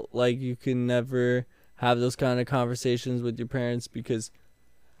felt like you can never have those kind of conversations with your parents because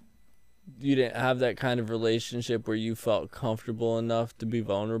you didn't have that kind of relationship where you felt comfortable enough to be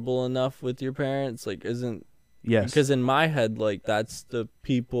vulnerable enough with your parents? Like, isn't... Yes. Because in my head, like, that's the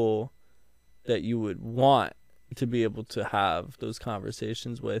people that you would want to be able to have those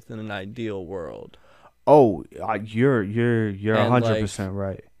conversations with in an ideal world. Oh, you're And, 100%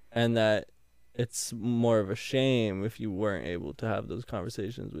 right. And that it's more of a shame if you weren't able to have those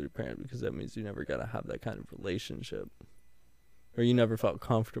conversations with your parent, because that means you never got to have that kind of relationship, or you never felt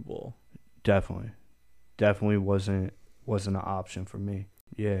comfortable. Definitely wasn't an option for me.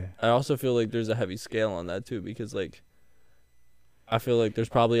 Yeah. I also feel like there's a heavy scale on that too, because like I feel like there's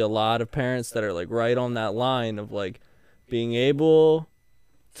probably a lot of parents that are like right on that line of like being able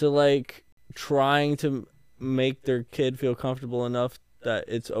to like trying to make their kid feel comfortable enough that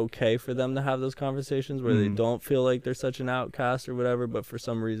it's okay for them to have those conversations where they don't feel like they're such an outcast or whatever, but for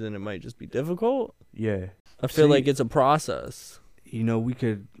some reason it might just be difficult. Yeah. I feel like it's a process. You know, we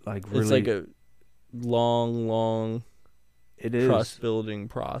could like really... It's like a long it is trust building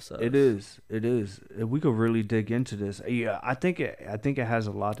process. It is. We could really dig into this. Yeah, I think it has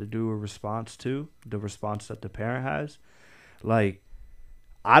a lot to do with the response that the parent has. Like,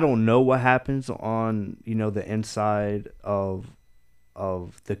 I don't know what happens on, you know, the inside of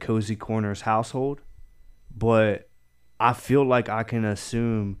the Cozy Corners household, but I feel like I can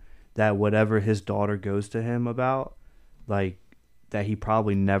assume that whatever his daughter goes to him about, like, that he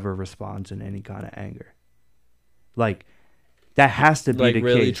probably never responds in any kind of anger. Like, that has to be like the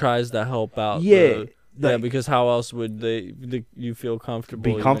really case. Tries to help out. Yeah. Yeah, because how else would you feel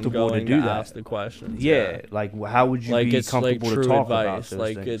comfortable be comfortable even going to do that? Ask the questions? Yeah, like how would you like be it's comfortable like true to talk advice. about those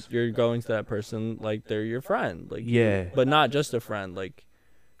like things? you're going to that person like they're your friend. Like Yeah. but not just a friend. Like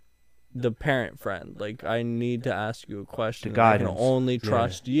the parent friend. Like I need to ask you a question. The I can guidance. only Yeah.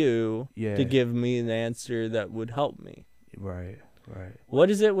 trust you Yeah. to give me an answer that would help me. Right. What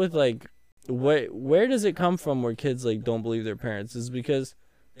is it with like where does it come from where kids like don't believe their parents? Is it because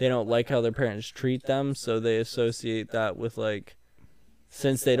they don't like how their parents treat them, so they associate that with like,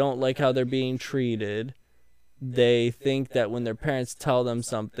 since they don't like how they're being treated, they think that when their parents tell them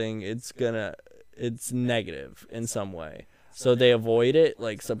something, it's negative in some way, so they avoid it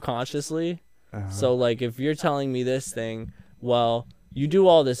like subconsciously. So like if you're telling me this thing, well, you do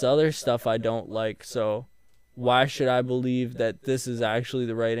all this other stuff I don't like, so why should I believe that this is actually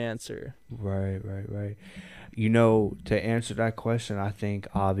the right answer? Right. You know, to answer that question, I think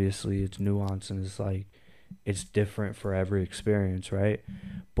obviously it's nuanced and it's like it's different for every experience, right?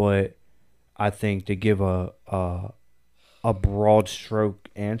 But I think to give a broad stroke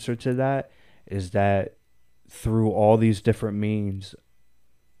answer to that is that through all these different means,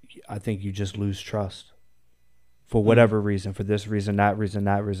 I think you just lose trust. For whatever reason, for this reason, that reason,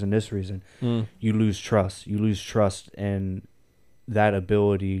 this reason, you lose trust. You lose trust in that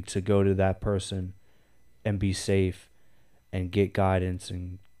ability to go to that person and be safe and get guidance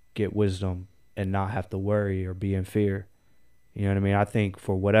and get wisdom and not have to worry or be in fear. You know what I mean? I think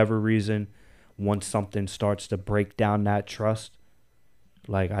for whatever reason, once something starts to break down that trust,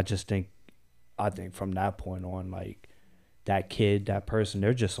 like I think from that point on, like that kid, that person,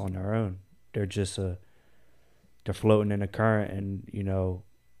 they're just on their own. They're just they're floating in a current, and you know,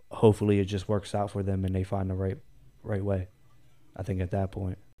 hopefully it just works out for them and they find the right way. I think at that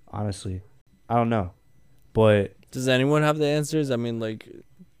point, honestly, I don't know, but does anyone have the answers? I mean, like,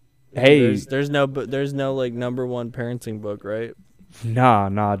 hey, there's no like number one parenting book, right?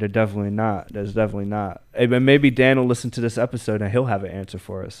 Nah, they're definitely not. There's definitely not. Hey, but maybe Dan will listen to this episode and he'll have an answer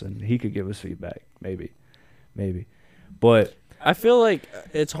for us and he could give us feedback. Maybe. But I feel like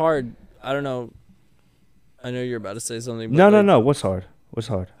it's hard. I don't know. I know you're about to say something. But no. What's hard?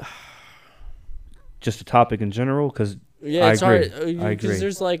 Just the topic in general, because yeah, it's hard. I agree. Because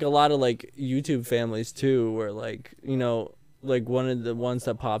there's like a lot of like YouTube families too, where like, you know, like one of the ones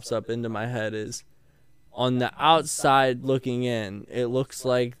that pops up into my head is, on the outside looking in, it looks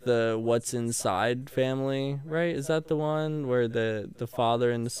like the What's Inside family, right? Is that the one where the father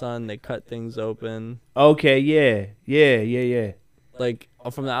and the son, they cut things open? Okay, yeah. Like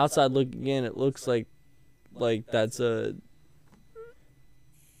from the outside looking in, it looks like that's a,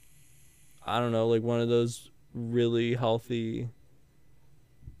 I don't know, like one of those really healthy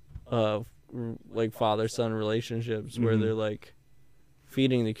like father-son relationships where they're like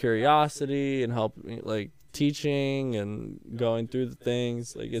feeding the curiosity and helping, like teaching and going through the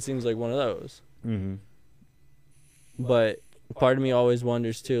things. Like it seems like one of those. But part of me always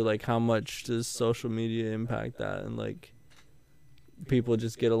wonders too, like how much does social media impact that, and like people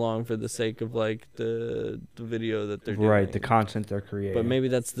just get along for the sake of like the video that they're doing. Right, the content they're creating. But maybe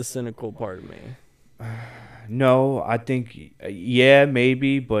that's the cynical part of me. No, I think yeah,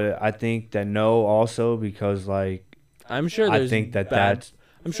 maybe, but I think that no also because like I'm sure there's I think that bad, that's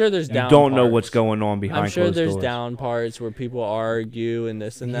I'm sure there's down you don't know parts. what's going on behind I'm sure closed there's doors. down parts where people argue and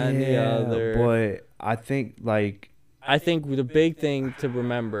this and that and the Yeah, other. but I think like I think the big thing to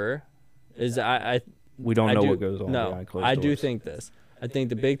remember is we don't I know do, what goes on no, behind closed I doors. do think this. I think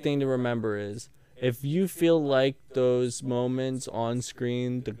the big thing to remember is if you feel like those moments on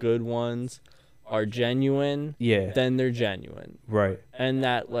screen, the good ones, are genuine, Yeah. then they're genuine. Right. And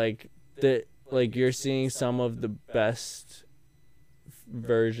that like you're seeing some of the best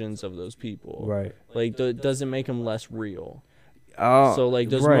versions of those people. Right. Like it doesn't make them less real. Oh, So like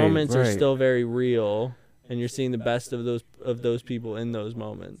those right, moments are right. still very real, and you're seeing the best of those people in those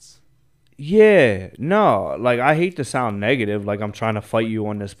moments. Yeah, no, like I hate to sound negative, like I'm trying to fight you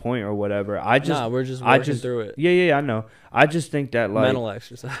on this point or whatever. We're just working through it. Yeah, I know. I just think that like Mental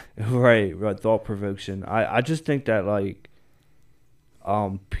exercise. right, thought provocation. I just think that like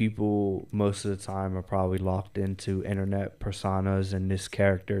people most of the time are probably locked into internet personas and this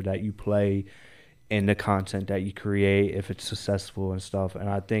character that you play in the content that you create if it's successful and stuff. And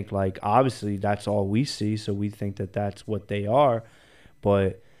I think like obviously that's all we see, so we think that that's what they are,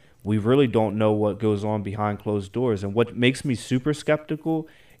 but we really don't know what goes on behind closed doors. And what makes me super skeptical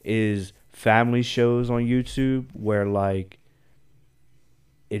is family shows on YouTube where like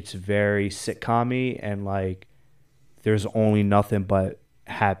it's very sitcom-y and like there's only nothing but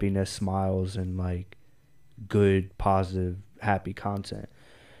happiness, smiles, and like good, positive, happy content.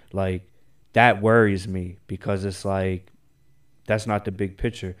 Like that worries me because it's like that's not the big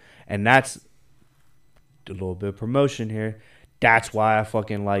picture. And that's a little bit of promotion here. That's why I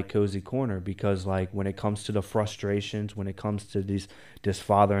fucking like Cozy Corner, because like when it comes to the frustrations, when it comes to this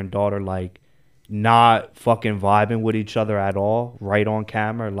father and daughter like not fucking vibing with each other at all, right on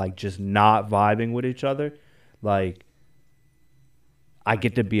camera, like just not vibing with each other, like I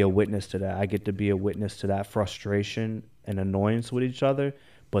get to be a witness to that. I get to be a witness to that frustration and annoyance with each other,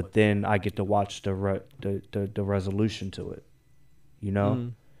 but then I get to watch the resolution to it, you know?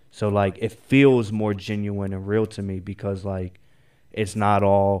 Mm. So like it feels more genuine and real to me because like it's not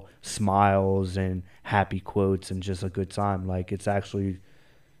all smiles and happy quotes and just a good time. Like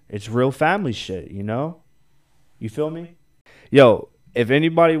it's real family shit, you know? You feel me? Yo, if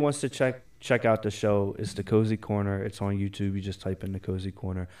anybody wants to check out the show, it's the Cozy Corner. It's on YouTube. You just type in the Cozy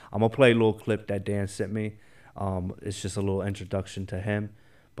Corner. I'm gonna play a little clip that Dan sent me. It's just a little introduction to him,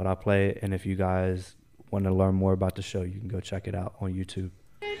 but I'll play it. And if you guys want to learn more about the show, you can go check it out on YouTube.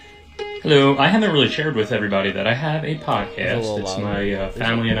 Hello, I haven't really shared with everybody that I have a podcast. It's It's my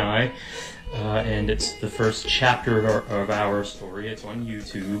family and I, and it's the first chapter of our story. It's on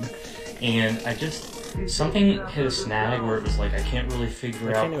YouTube, and something hit a snag where it was like I can't really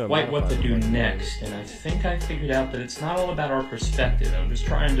figure out quite what to do next, and I think I figured out that it's not all about our perspective. I'm just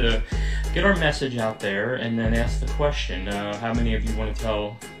trying to get our message out there and then ask the question, how many of you want to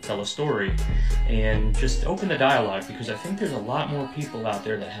tell a story, and just open the dialogue, because I think there's a lot more people out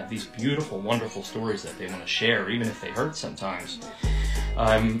there that have these beautiful, wonderful stories that they want to share, even if they hurt sometimes.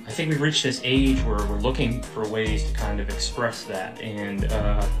 I think we've reached this age where we're looking for ways to kind of express that, and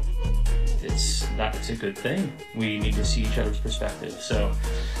it's a good thing. We need to see each other's perspective. So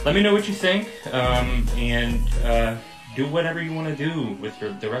let me know what you think, and do whatever you want to do with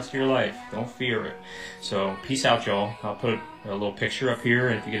the rest of your life. Don't fear it. So peace out, y'all. I'll put a little picture up here,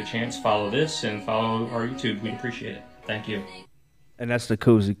 and if you get a chance, follow this and follow our YouTube. We'd appreciate it. Thank you. And that's the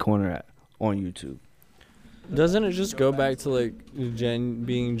Cozy Corner on YouTube. Doesn't it just go back to like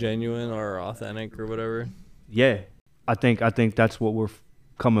being genuine or authentic or whatever? Yeah, I think that's what we're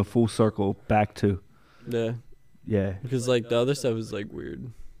coming full circle back to. Yeah. Yeah. Because like the other stuff is like weird.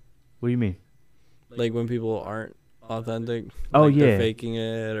 What do you mean? Like when people aren't authentic. Oh, like yeah. They're faking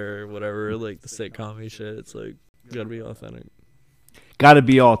it or whatever. Like the sitcom shit. It's like you gotta be authentic. Gotta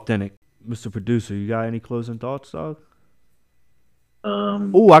be authentic. Mr. Producer, you got any closing thoughts, dog?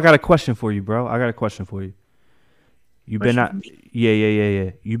 Oh, I got a question for you, bro. You've been out.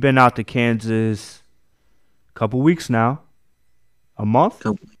 Yeah. You've been out to Kansas a couple weeks now. A month?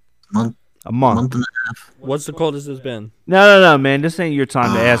 A month. Month and a half. What's the coldest it's been? No, man. This ain't your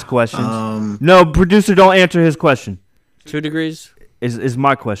time to ask questions. No, producer, don't answer his question. 2 degrees? Is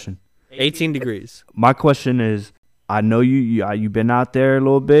my question. 18 degrees. My question is, I know you've been out there a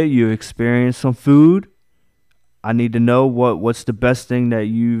little bit. You experienced some food. I need to know what's the best thing that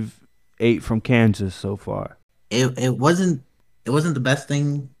you've ate from Kansas so far. It wasn't the best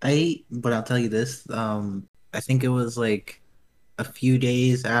thing I ate, but I'll tell you this. I think it was like a few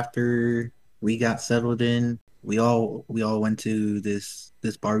days after we got settled in, we all went to this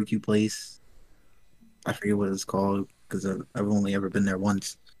barbecue place. I forget what it's called because I've only ever been there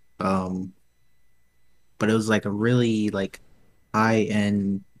once. But it was like a really like high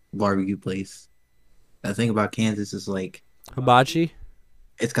end barbecue place. The thing about Kansas is like Hibachi.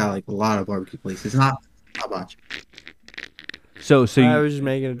 it's got like a lot of barbecue places. It's not much. So I you, was just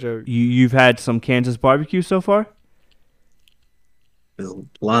making a joke. you've had some Kansas barbecue so far? There's a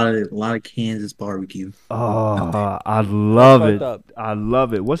lot of Kansas barbecue. Oh, I love That's it. fucked up. I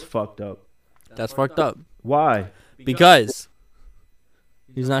love it. What's fucked up? That's fucked up. Why? Because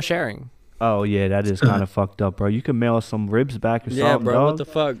he's not sharing. Oh yeah, that is kind of fucked up, bro. You can mail us some ribs back or Yeah, something, bro. dog. What the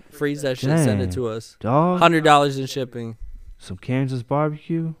fuck? Freeze that shit. Send it Dang. to us. Dog, $100 in shipping. some Kansas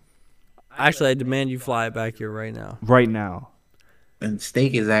barbecue Actually, I demand you fly it back here right now. right now. And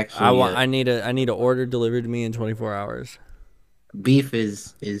steak is actually I need a order delivered to me in 24 hours. beef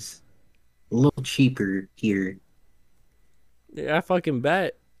is a little cheaper here. Yeah, I fucking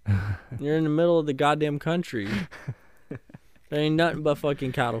bet. You're in the middle of the goddamn country. There ain't nothing but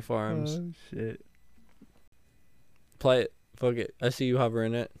fucking cattle farms. Oh shit. Play it. Fuck it. I see you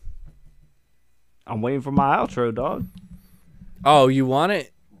hovering it. I'm waiting for my outro, dog. Oh, you want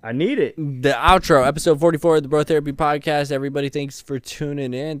it? I need it. The outro, episode 44 of the Bro Therapy Podcast. Everybody, thanks for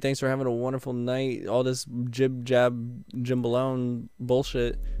tuning in. Thanks for having a wonderful night. All this jib jab jimbalone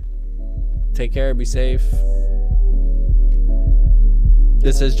bullshit. Take care. Be safe.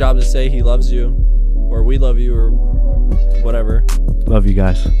 It's his job to say he loves you, or we love you, or whatever. Love you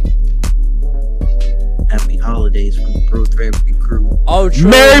guys. Happy holidays from the Pro Therapy crew. Oh, true.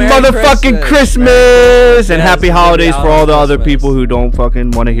 Merry motherfucking Christmas and Yes, happy holidays for all the other Christmas. people who don't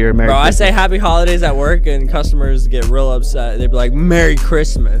fucking want to hear Merry Bro, I Christmas. say happy holidays at work and customers get real upset. They be like, Merry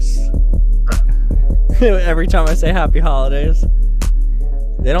Christmas. Every time I say happy holidays.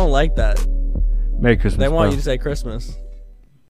 They don't like that. Merry Christmas. They want bro. you to say Christmas.